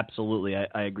 absolutely.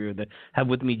 I agree with that. Have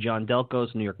with me John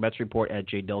Delcos, New York Mets Report, at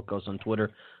J Delcos on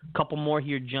Twitter. A couple more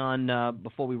here, John,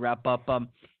 before we wrap up.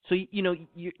 So,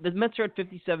 the Mets are at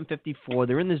 57-54.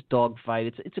 They're in this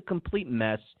dogfight. It's a complete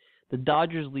mess. The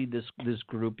Dodgers lead this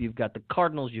group. You've got the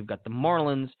Cardinals. You've got the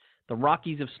Marlins. The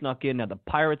Rockies have snuck in. Now, the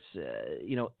Pirates,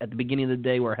 at the beginning of the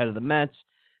day were ahead of the Mets.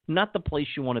 Not the place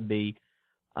you want to be.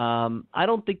 I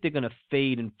don't think they're going to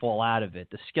fade and fall out of it.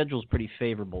 The schedule's pretty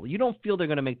favorable. You don't feel they're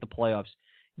going to make the playoffs.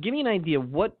 Give me an idea.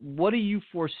 What do you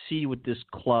foresee with this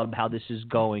club, how this is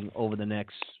going over the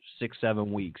next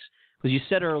 6-7 weeks? Because you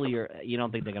said earlier you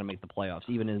don't think they're going to make the playoffs,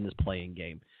 even in this playing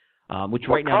game. Which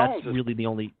right now that's really the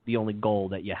only goal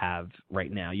that you have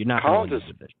right now. You're not going to win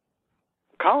the division.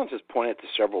 Collins has pointed to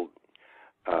several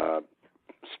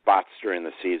spots during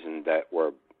the season that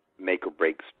were make or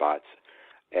break spots,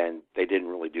 and they didn't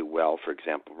really do well. For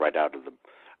example, right out of the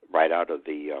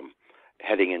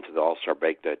heading into the All-Star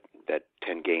break, that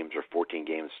 10 games or 14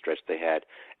 games stretch they had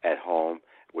at home,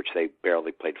 which they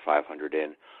barely played 500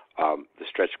 in. The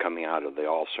stretch coming out of the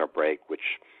All-Star break, which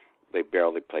they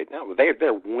barely played. Now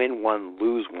they're win one,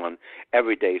 lose one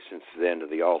every day since the end of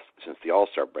the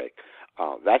All-Star break.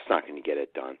 That's not going to get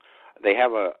it done. They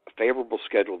have a favorable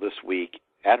schedule this week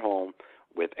at home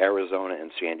with Arizona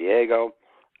and San Diego.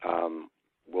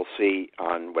 We'll see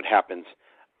on what happens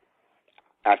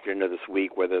after the end of this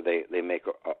week, whether they make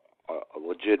a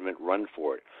legitimate run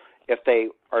for it. If they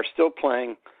are still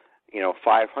playing,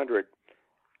 500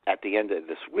 at the end of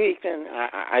this week, then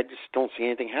I just don't see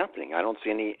anything happening. I don't see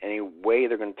any way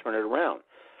they're going to turn it around.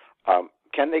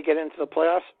 Can they get into the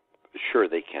playoffs? Sure,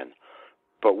 they can.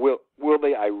 But will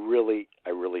they? I really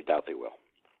doubt they will.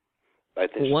 I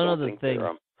think one other thing.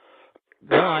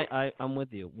 No, I'm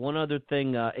with you. One other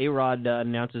thing, A-Rod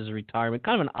announces his retirement.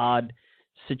 Kind of an odd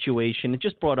situation. It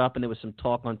just brought up, and there was some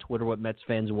talk on Twitter, what Mets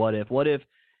fans, what if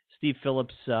Steve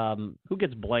Phillips, who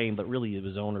gets blamed, but really it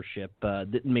was ownership,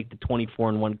 didn't make the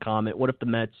 24-1 comment. What if the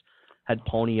Mets had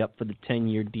pony up for the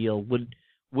 10-year deal?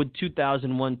 Would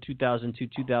 2001, 2002,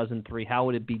 2003, how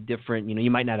would it be different? You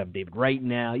might not have David Wright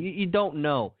now. You don't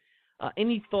know.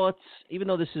 Any thoughts, even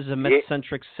though this is a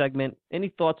Mets-centric segment, any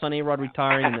thoughts on A-Rod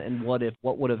retiring and what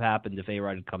would have happened if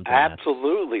A-Rod had come to the Mets?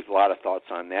 Absolutely, a lot of thoughts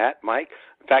on that, Mike.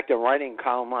 In fact, I'm writing a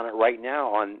column on it right now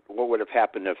on what would have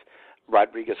happened if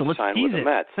Rodriguez had signed with the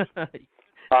Mets.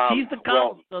 Tease the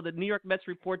column so the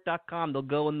NewYorkMetsReport.com, they'll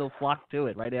go and they'll flock to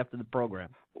it right after the program.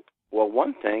 Well,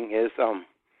 one thing is,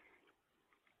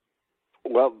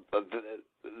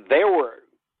 they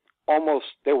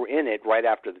were in it right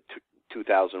after the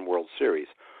 2000 World Series.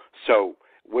 So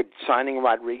would signing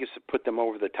Rodriguez have put them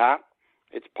over the top?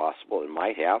 It's possible. It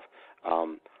might have.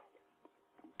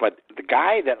 But the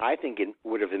guy that I think it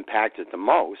would have impacted the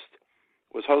most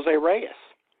was Jose Reyes.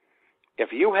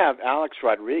 If you have Alex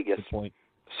Rodriguez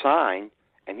sign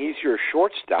and he's your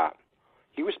shortstop,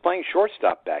 he was playing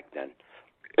shortstop back then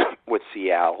with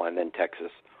Seattle and then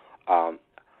Texas.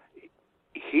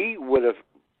 He would have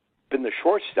been the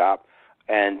shortstop,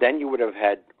 and then you would have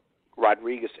had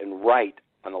Rodriguez and Wright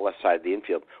on the left side of the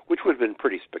infield, which would have been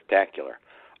pretty spectacular.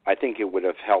 I think it would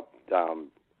have helped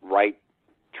Wright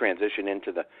transition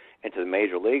into the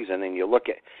major leagues, and then you look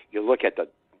at the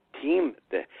team,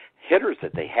 the hitters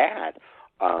that they had.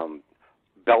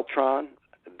 Beltran,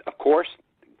 of course,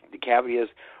 the caveat is,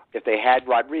 if they had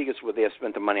Rodriguez, would they have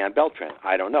spent the money on Beltran?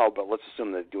 I don't know, but let's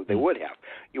assume that they would have.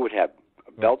 You would have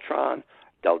Beltran,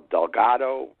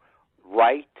 Delgado,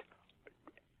 Wright,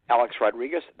 Alex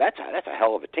Rodriguez. That's a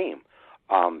hell of a team.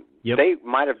 They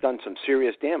might have done some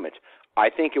serious damage. I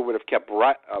think it would have kept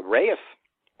Reyes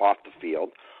off the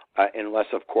field, unless,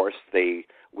 of course, they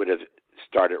would have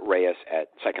started Reyes at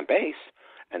second base,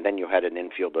 and then you had an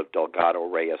infield of Delgado,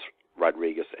 Reyes,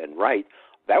 Rodriguez, and Wright.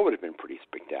 That would have been pretty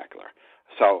spectacular.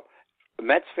 So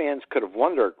Mets fans could have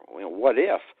wondered, what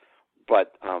if?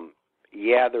 But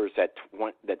there's that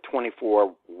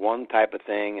 24-1 type of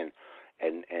thing,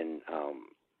 and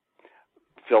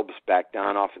Phillips backed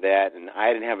down off of that, and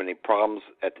I didn't have any problems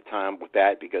at the time with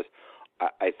that because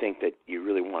I think that you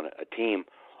really want a team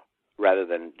rather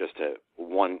than just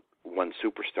one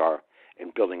superstar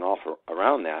and building off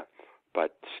around that.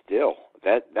 But still,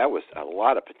 that was a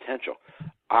lot of potential.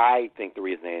 I think the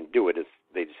reason they didn't do it is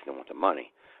they just didn't want the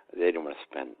money. They didn't want to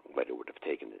spend what it would have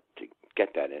taken to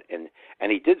get that. And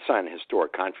he did sign a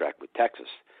historic contract with Texas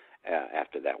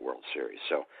after that World Series.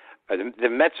 So the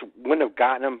Mets wouldn't have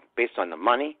gotten him based on the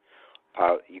money.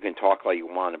 You can talk all you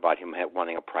want about him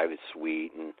wanting a private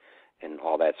suite and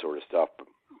all that sort of stuff,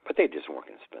 but they just weren't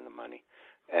going to spend the money.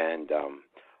 And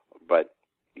but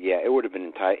yeah, it would have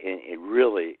been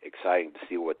really exciting to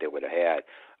see what they would have had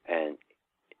and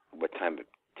what type of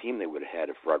team they would have had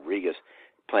if Rodriguez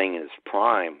playing in his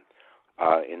prime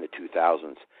in the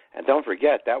 2000s. And don't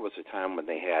forget, that was the time when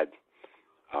they had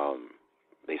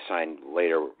they signed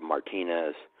later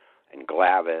Martinez and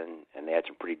Glavine, and they had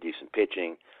some pretty decent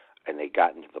pitching, and they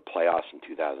got into the playoffs in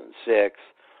 2006.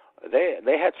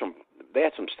 They had some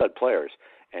stud players,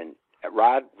 and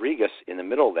Rodriguez in the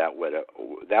middle of that would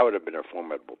have been a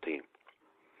formidable team.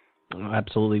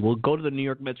 Absolutely. We'll go to the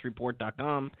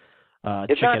NewYorkMetsReport.com.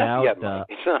 It's check not it out. Yet, Mike.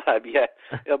 It's not up yet.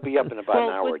 It'll be up in about an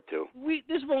hour or two. By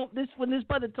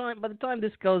the time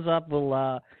this goes up,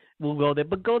 we'll go there.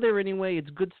 But go there anyway. It's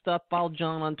good stuff. Follow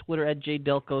John on Twitter at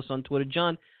JDelcos on Twitter.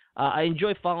 John, I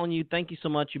enjoy following you. Thank you so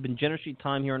much. You've been generous with your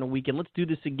time here on the weekend. Let's do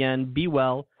this again. Be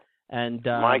well, and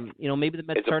Mike, maybe the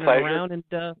Mets turn it around, and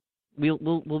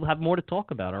we'll have more to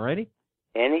talk about. All righty.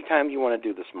 Anytime you want to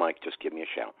do this, Mike, just give me a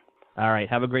shout. All right.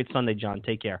 Have a great Sunday, John.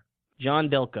 Take care. John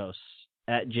Delcos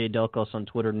at JDelcos on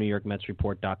Twitter,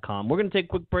 NewYorkMetsReport.com. We're going to take a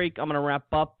quick break. I'm going to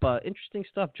wrap up. Interesting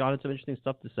stuff. John had some interesting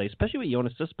stuff to say, especially with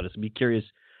Yoenis Cespedes. I'd be curious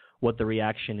what the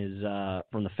reaction is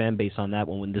from the fan base on that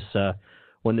one when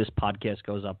this podcast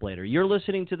goes up later. You're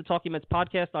listening to the Talking Mets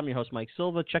podcast. I'm your host, Mike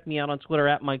Silva. Check me out on Twitter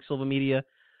at Mike Silva Media.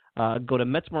 Go to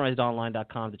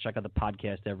MetsMemorizedOnline.com to check out the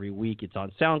podcast every week. It's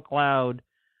on SoundCloud,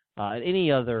 and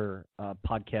any other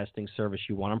podcasting service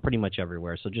you want. I'm pretty much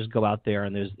everywhere. So just go out there,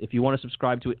 and if you want to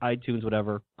subscribe to iTunes,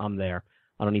 whatever, I'm there.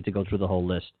 I don't need to go through the whole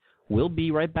list. We'll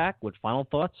be right back with final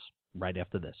thoughts right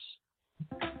after this.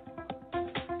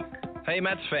 Hey,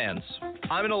 Mets fans.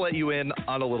 I'm going to let you in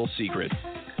on a little secret.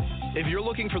 If you're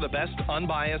looking for the best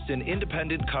unbiased and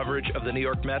independent coverage of the New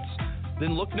York Mets,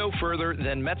 then look no further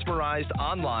than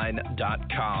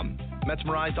MetsMemorizedOnline.com.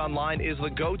 Metsmerized Online is the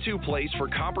go-to place for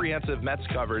comprehensive Mets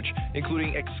coverage,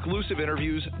 including exclusive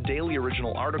interviews, daily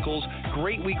original articles,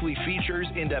 great weekly features,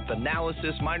 in-depth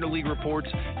analysis, minor league reports,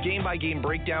 game-by-game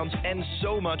breakdowns, and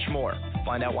so much more.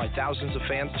 Find out why thousands of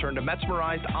fans turn to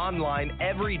Metsmerized Online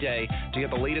every day to get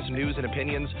the latest news and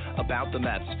opinions about the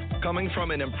Mets. Coming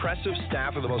from an impressive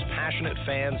staff of the most passionate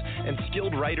fans and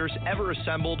skilled writers ever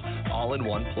assembled, all in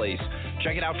one place.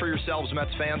 Check it out for yourselves,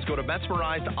 Mets fans. Go to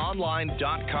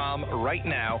MetsmerizedOnline.com right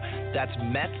now. That's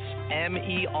Mets,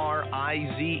 MERIZED,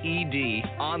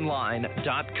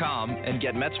 online.com, and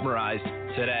get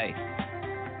Metsmerized today.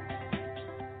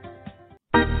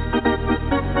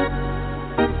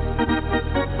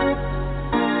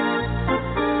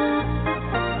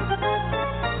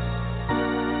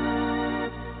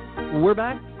 We're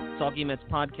back. Talking Mets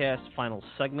podcast, final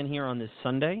segment here on this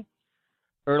Sunday.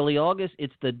 Early August,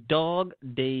 it's the dog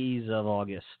days of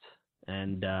August.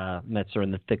 And Mets are in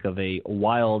the thick of a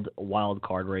wild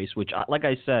card race, which, like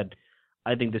I said,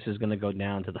 I think this is going to go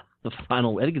down to the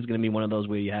final. I think it's going to be one of those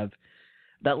where you have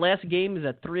that last game is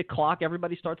at 3 o'clock.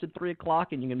 Everybody starts at 3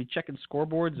 o'clock, and you're going to be checking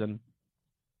scoreboards. And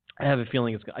I have a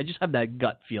feeling I just have that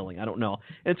gut feeling. I don't know.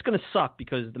 And it's going to suck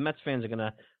because the Mets fans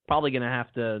are probably going to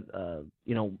have to,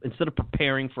 instead of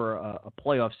preparing for a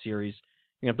playoff series,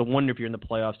 you have to wonder if you're in the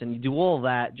playoffs. And you do all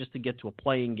that just to get to a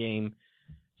playing game.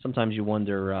 Sometimes you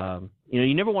wonder,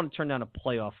 you never want to turn down a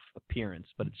playoff appearance,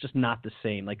 but it's just not the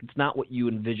same. Like, it's not what you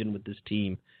envisioned with this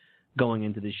team going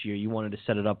into this year. You wanted to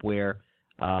set it up where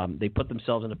they put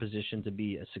themselves in a position to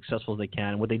be as successful as they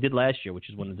can, what they did last year, which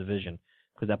is win the division.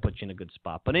 because that puts you in a good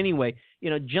spot. But anyway,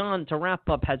 John, to wrap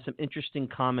up, had some interesting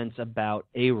comments about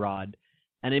A-Rod,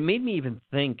 and it made me even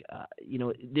think,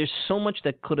 there's so much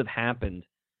that could have happened.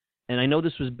 And I know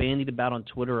this was bandied about on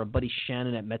Twitter. Our buddy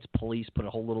Shannon at Mets Police put a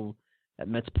whole little, at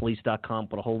MetsPolice.com,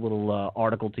 put a whole little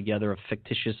article together, a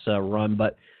fictitious run.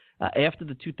 But after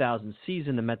the 2000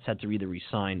 season, the Mets had to either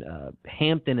re-sign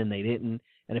Hampton, and they didn't.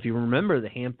 And if you remember, the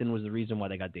Hampton was the reason why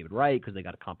they got David Wright, because they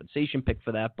got a compensation pick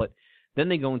for that. But then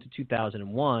they go into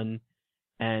 2001,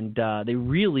 and they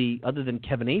really, other than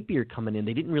Kevin Appier coming in,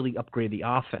 they didn't really upgrade the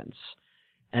offense.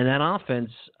 And that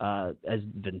offense, as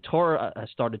Ventura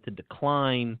started to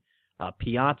decline,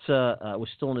 Piazza was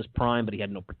still in his prime, but he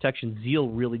had no protection. Zeal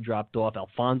really dropped off.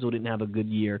 Alfonso didn't have a good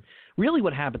year. Really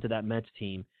what happened to that Mets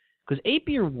team, because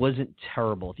Appier wasn't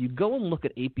terrible. If you go and look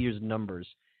at Apier's numbers,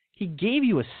 he gave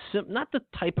you not the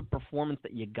type of performance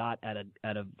that you got out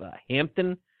of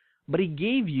Hampton, but he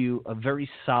gave you a very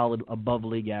solid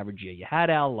above-league average year. You had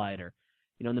Al Leiter.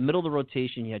 In the middle of the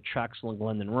rotation, you had Traxel and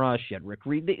Glendon Rush. You had Rick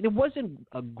Reed. It wasn't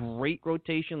a great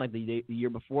rotation like the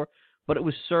year before, but it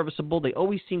was serviceable. They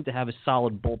always seemed to have a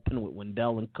solid bullpen with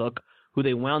Wendell and Cook, who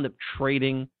they wound up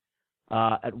trading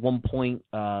at one point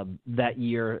that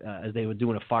year as they were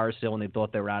doing a fire sale and they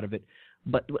thought they were out of it.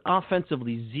 But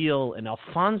offensively, Zeal and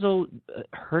Alfonso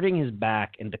hurting his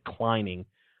back and declining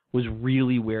was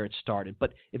really where it started.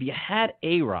 But if you had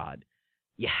A-Rod,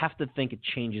 you have to think it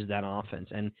changes that offense.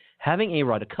 And having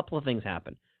A-Rod, a couple of things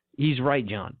happen. He's right,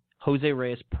 John. Jose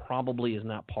Reyes probably is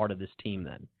not part of this team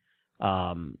then.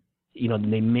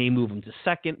 They may move him to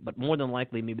second, but more than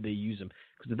likely maybe they use him.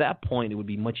 Because at that point, it would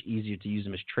be much easier to use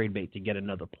him as trade bait to get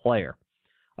another player.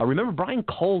 Remember, Brian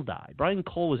Cole died. Brian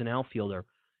Cole was an outfielder.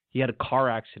 He had a car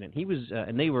accident. He was,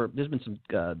 there's been some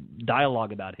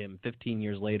dialogue about him 15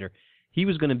 years later. He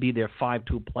was going to be their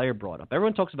 5-2 player brought up.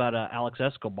 Everyone talks about Alex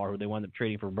Escobar, who they wound up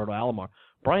trading for Roberto Alomar.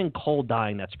 Brian Cole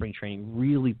dying that spring training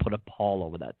really put a pall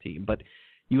over that team. But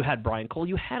you had Brian Cole.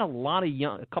 You had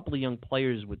a couple of young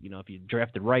players with, if you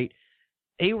drafted right.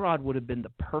 A-Rod would have been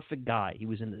the perfect guy. He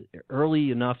was in the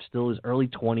early enough, still his early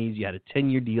 20s. You had a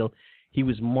 10-year deal. He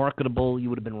was marketable. You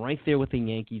would have been right there with the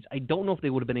Yankees. I don't know if they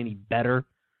would have been any better.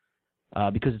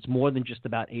 Because it's more than just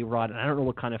about A-Rod, and I don't know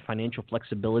what kind of financial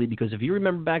flexibility, because if you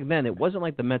remember back then, it wasn't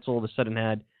like the Mets all of a sudden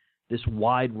had this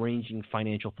wide-ranging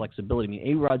financial flexibility. I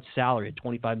mean, A-Rod's salary at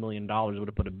 $25 million would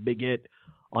have put a big hit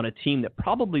on a team that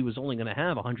probably was only going to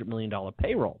have a $100 million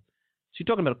payroll. So you're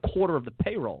talking about a quarter of the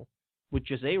payroll with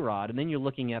just A-Rod, and then you're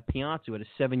looking at Piazza at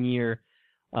a 7-year,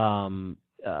 $96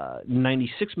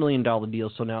 million deal.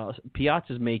 So now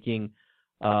Piazza's making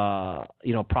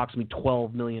approximately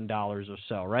 $12 million or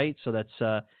so, right? So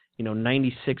that's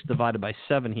 96 divided by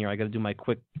 7 here. I got to do my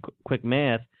quick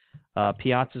math.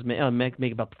 Piazza's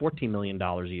make about $14 million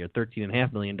a year,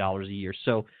 $13.5 million a year.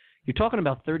 So you're talking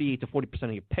about 38 to 40%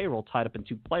 of your payroll tied up in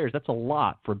 2 players. That's a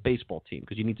lot for a baseball team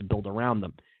because you need to build around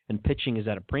them. And pitching is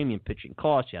at a premium. Pitching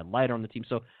costs. You had Leiter on the team.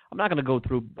 So I'm not going to go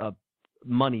through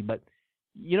money, but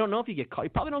you don't know if you get called. You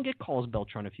probably don't get Carlos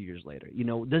Beltran a few years later.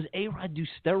 Does A-Rod do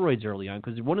steroids early on?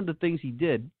 Because one of the things he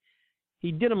did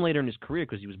them later in his career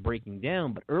because he was breaking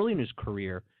down. But early in his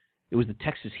career, it was the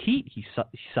Texas Heat he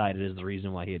cited as the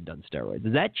reason why he had done steroids.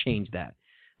 Does that change that?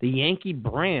 The Yankee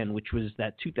brand, which was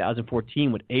that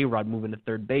 2014 with A-Rod moving to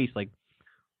third base,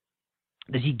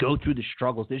 does he go through the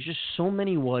struggles? There's just so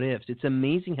many what ifs. It's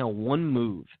amazing how one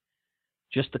move,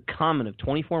 just the comment of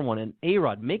 24-1, and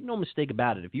A-Rod, make no mistake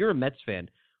about it, if you're a Mets fan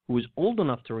who was old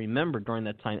enough to remember during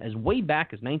that time, as way back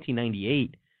as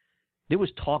 1998, there was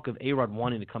talk of A-Rod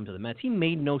wanting to come to the Mets. He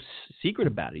made no secret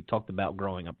about it. He talked about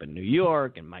growing up in New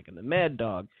York and Mike and the Mad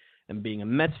Dog and being a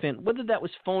Mets fan. Whether that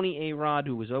was phony A-Rod,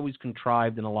 who was always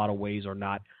contrived in a lot of ways or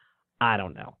not, I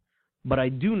don't know. But I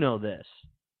do know this.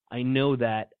 I know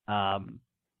that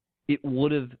it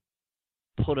would have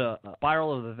put a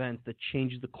spiral of events that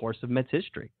changes the course of Mets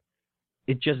history.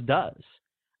 It just does.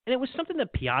 And it was something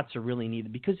that Piazza really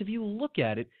needed because if you look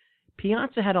at it,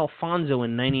 Piazza had Alfonso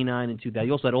in 99 and 2000.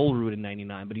 He also had Olerud in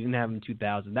 99, but he didn't have him in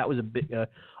 2000. That was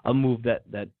a move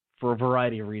that for a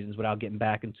variety of reasons, without getting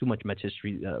back in too much Mets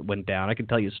history, went down. I can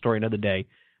tell you a story another day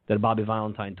that Bobby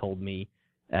Valentine told me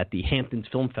at the Hamptons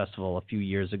Film Festival a few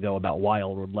years ago about why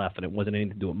Olerud left, and it wasn't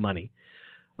anything to do with money.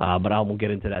 But I won't get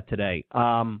into that today.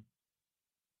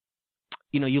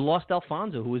 You lost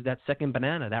Alfonso, who was that second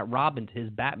banana, that Robin to his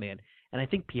Batman. And I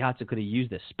think Piazza could have used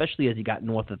this, especially as he got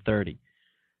north of 30.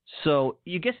 So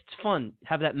you guess it's fun.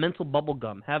 Have that mental bubble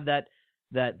gum. Have that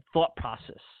thought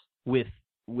process with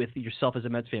yourself as a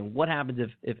Mets fan. What happens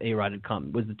if A-Rod had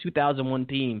come? Was the 2001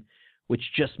 team, which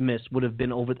just missed, would have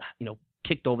been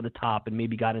kicked over the top and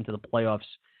maybe got into the playoffs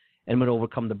and would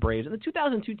overcome the Braves. And the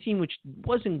 2002 team, which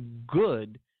wasn't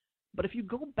good, but if you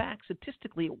go back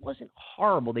statistically, it wasn't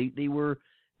horrible. They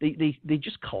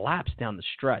just collapsed down the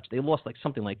stretch. They lost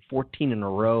something like 14 in a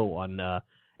row on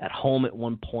at home at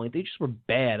one point. They just were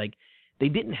bad. They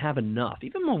didn't have enough.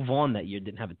 Even Mo Vaughn that year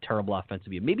didn't have a terrible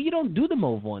offensive year. Maybe you don't do the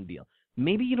Mo Vaughn deal.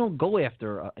 Maybe you don't go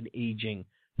after an aging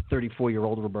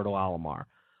 34-year-old Roberto Alomar.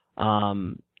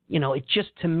 It just,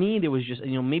 to me, there was just,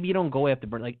 maybe you don't go after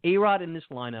Burn. A-Rod in this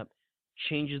lineup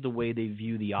changes the way they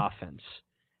view the offense.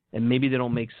 And maybe they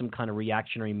don't make some kind of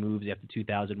reactionary moves after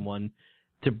 2001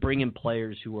 to bring in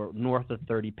players who are north of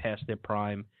 30 past their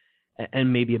prime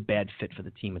and maybe a bad fit for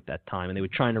the team at that time. And they were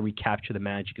trying to recapture the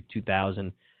magic of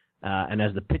 2000. And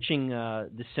as the pitching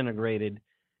disintegrated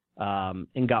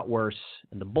and got worse,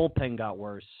 and the bullpen got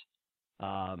worse,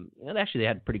 and actually they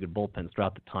had pretty good bullpens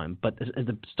throughout the time, but as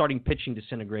the starting pitching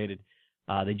disintegrated,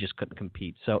 they just couldn't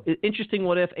compete. So interesting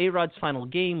what if. A-Rod's final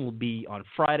game will be on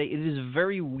Friday. It is a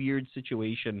very weird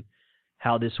situation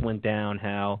how this went down,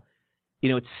 how,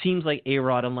 it seems like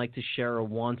A-Rod, unlike Teixeira,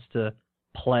 wants to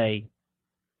play,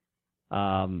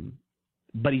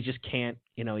 but he just can't.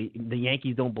 The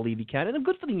Yankees don't believe he can. And it's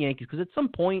good for the Yankees because at some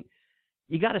point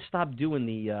you got to stop doing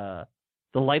the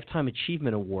Lifetime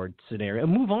Achievement Award scenario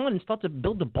and move on and start to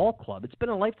build the ball club. It's been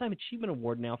a Lifetime Achievement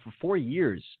Award now for 4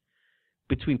 years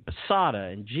between Posada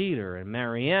and Jeter and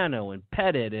Mariano and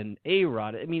Pettit and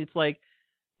A-Rod. I mean, it's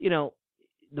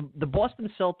the Boston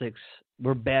Celtics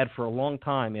were bad for a long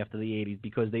time after the 80s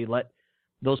because they let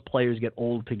those players get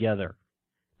old together.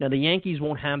 Now, the Yankees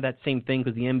won't have that same thing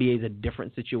because the NBA is a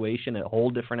different situation, a whole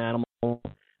different animal. The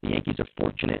Yankees are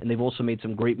fortunate, and they've also made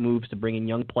some great moves to bring in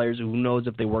young players who knows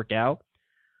if they work out.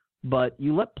 But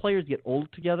you let players get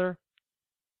old together,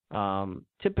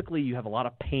 typically you have a lot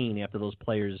of pain after those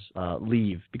players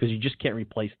leave because you just can't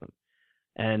replace them.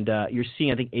 And you're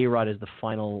seeing, I think, A-Rod is the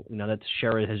final, that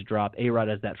Teixeira has dropped. A-Rod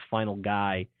as that final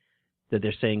guy that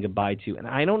they're saying goodbye to. And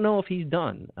I don't know if he's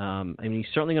done. He's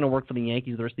certainly going to work for the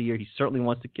Yankees the rest of the year. He certainly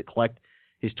wants to collect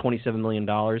his $27 million.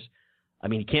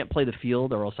 He can't play the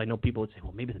field, or else I know people would say,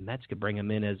 well, maybe the Mets could bring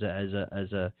him in as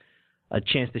a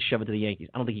chance to shove it to the Yankees.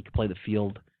 I don't think he could play the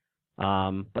field.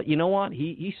 But you know what?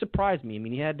 He surprised me.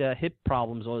 He had hip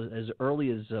problems as early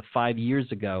as 5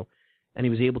 years ago, and he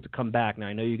was able to come back. Now,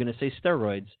 I know you're going to say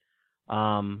steroids,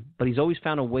 but he's always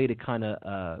found a way to kind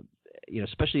of,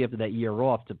 especially after that year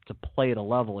off, to play at a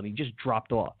level, and he just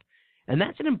dropped off. And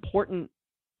that's an important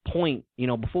point,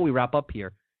 before we wrap up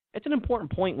here. It's an important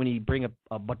point when you bring up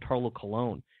Bartolo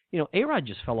Colon. A-Rod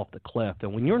just fell off the cliff,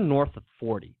 and when you're north of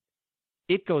 40,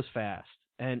 it goes fast.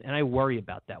 And I worry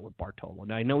about that with Bartolo.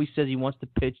 Now, I know he says he wants to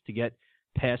pitch to get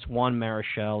past Juan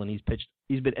Marichal, and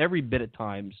he's been every bit at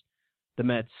times the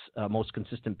Mets' most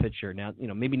consistent pitcher. Now,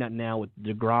 maybe not now with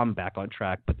DeGrom back on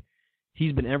track, but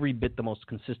he's been every bit the most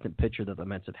consistent pitcher that the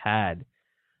Mets have had.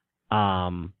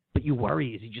 But you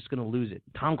worry, is he just going to lose it?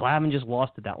 Tom Glavine just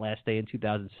lost it that last day in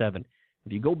 2007.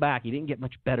 If you go back, he didn't get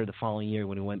much better the following year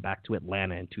when he went back to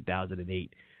Atlanta in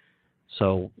 2008.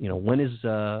 So, when is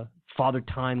Father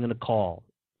Time going to call?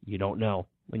 You don't know.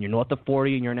 When you're north of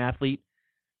 40 and you're an athlete,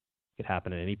 it could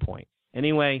happen at any point.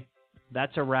 Anyway,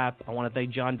 that's a wrap. I want to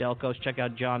thank John Delcos. Check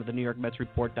out John at the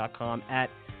NewYorkMetsReport.com, at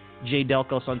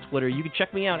JDelcos on Twitter. You can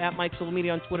check me out at Mike Silva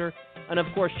Media on Twitter. And, of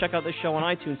course, check out this show on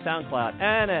iTunes, SoundCloud,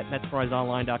 and at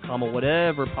MetsRiseOnline.com or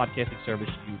whatever podcasting service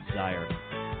you desire.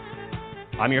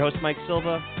 I'm your host, Mike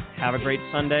Silva. Have a great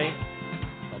Sunday.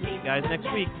 I'll see you guys next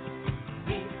week.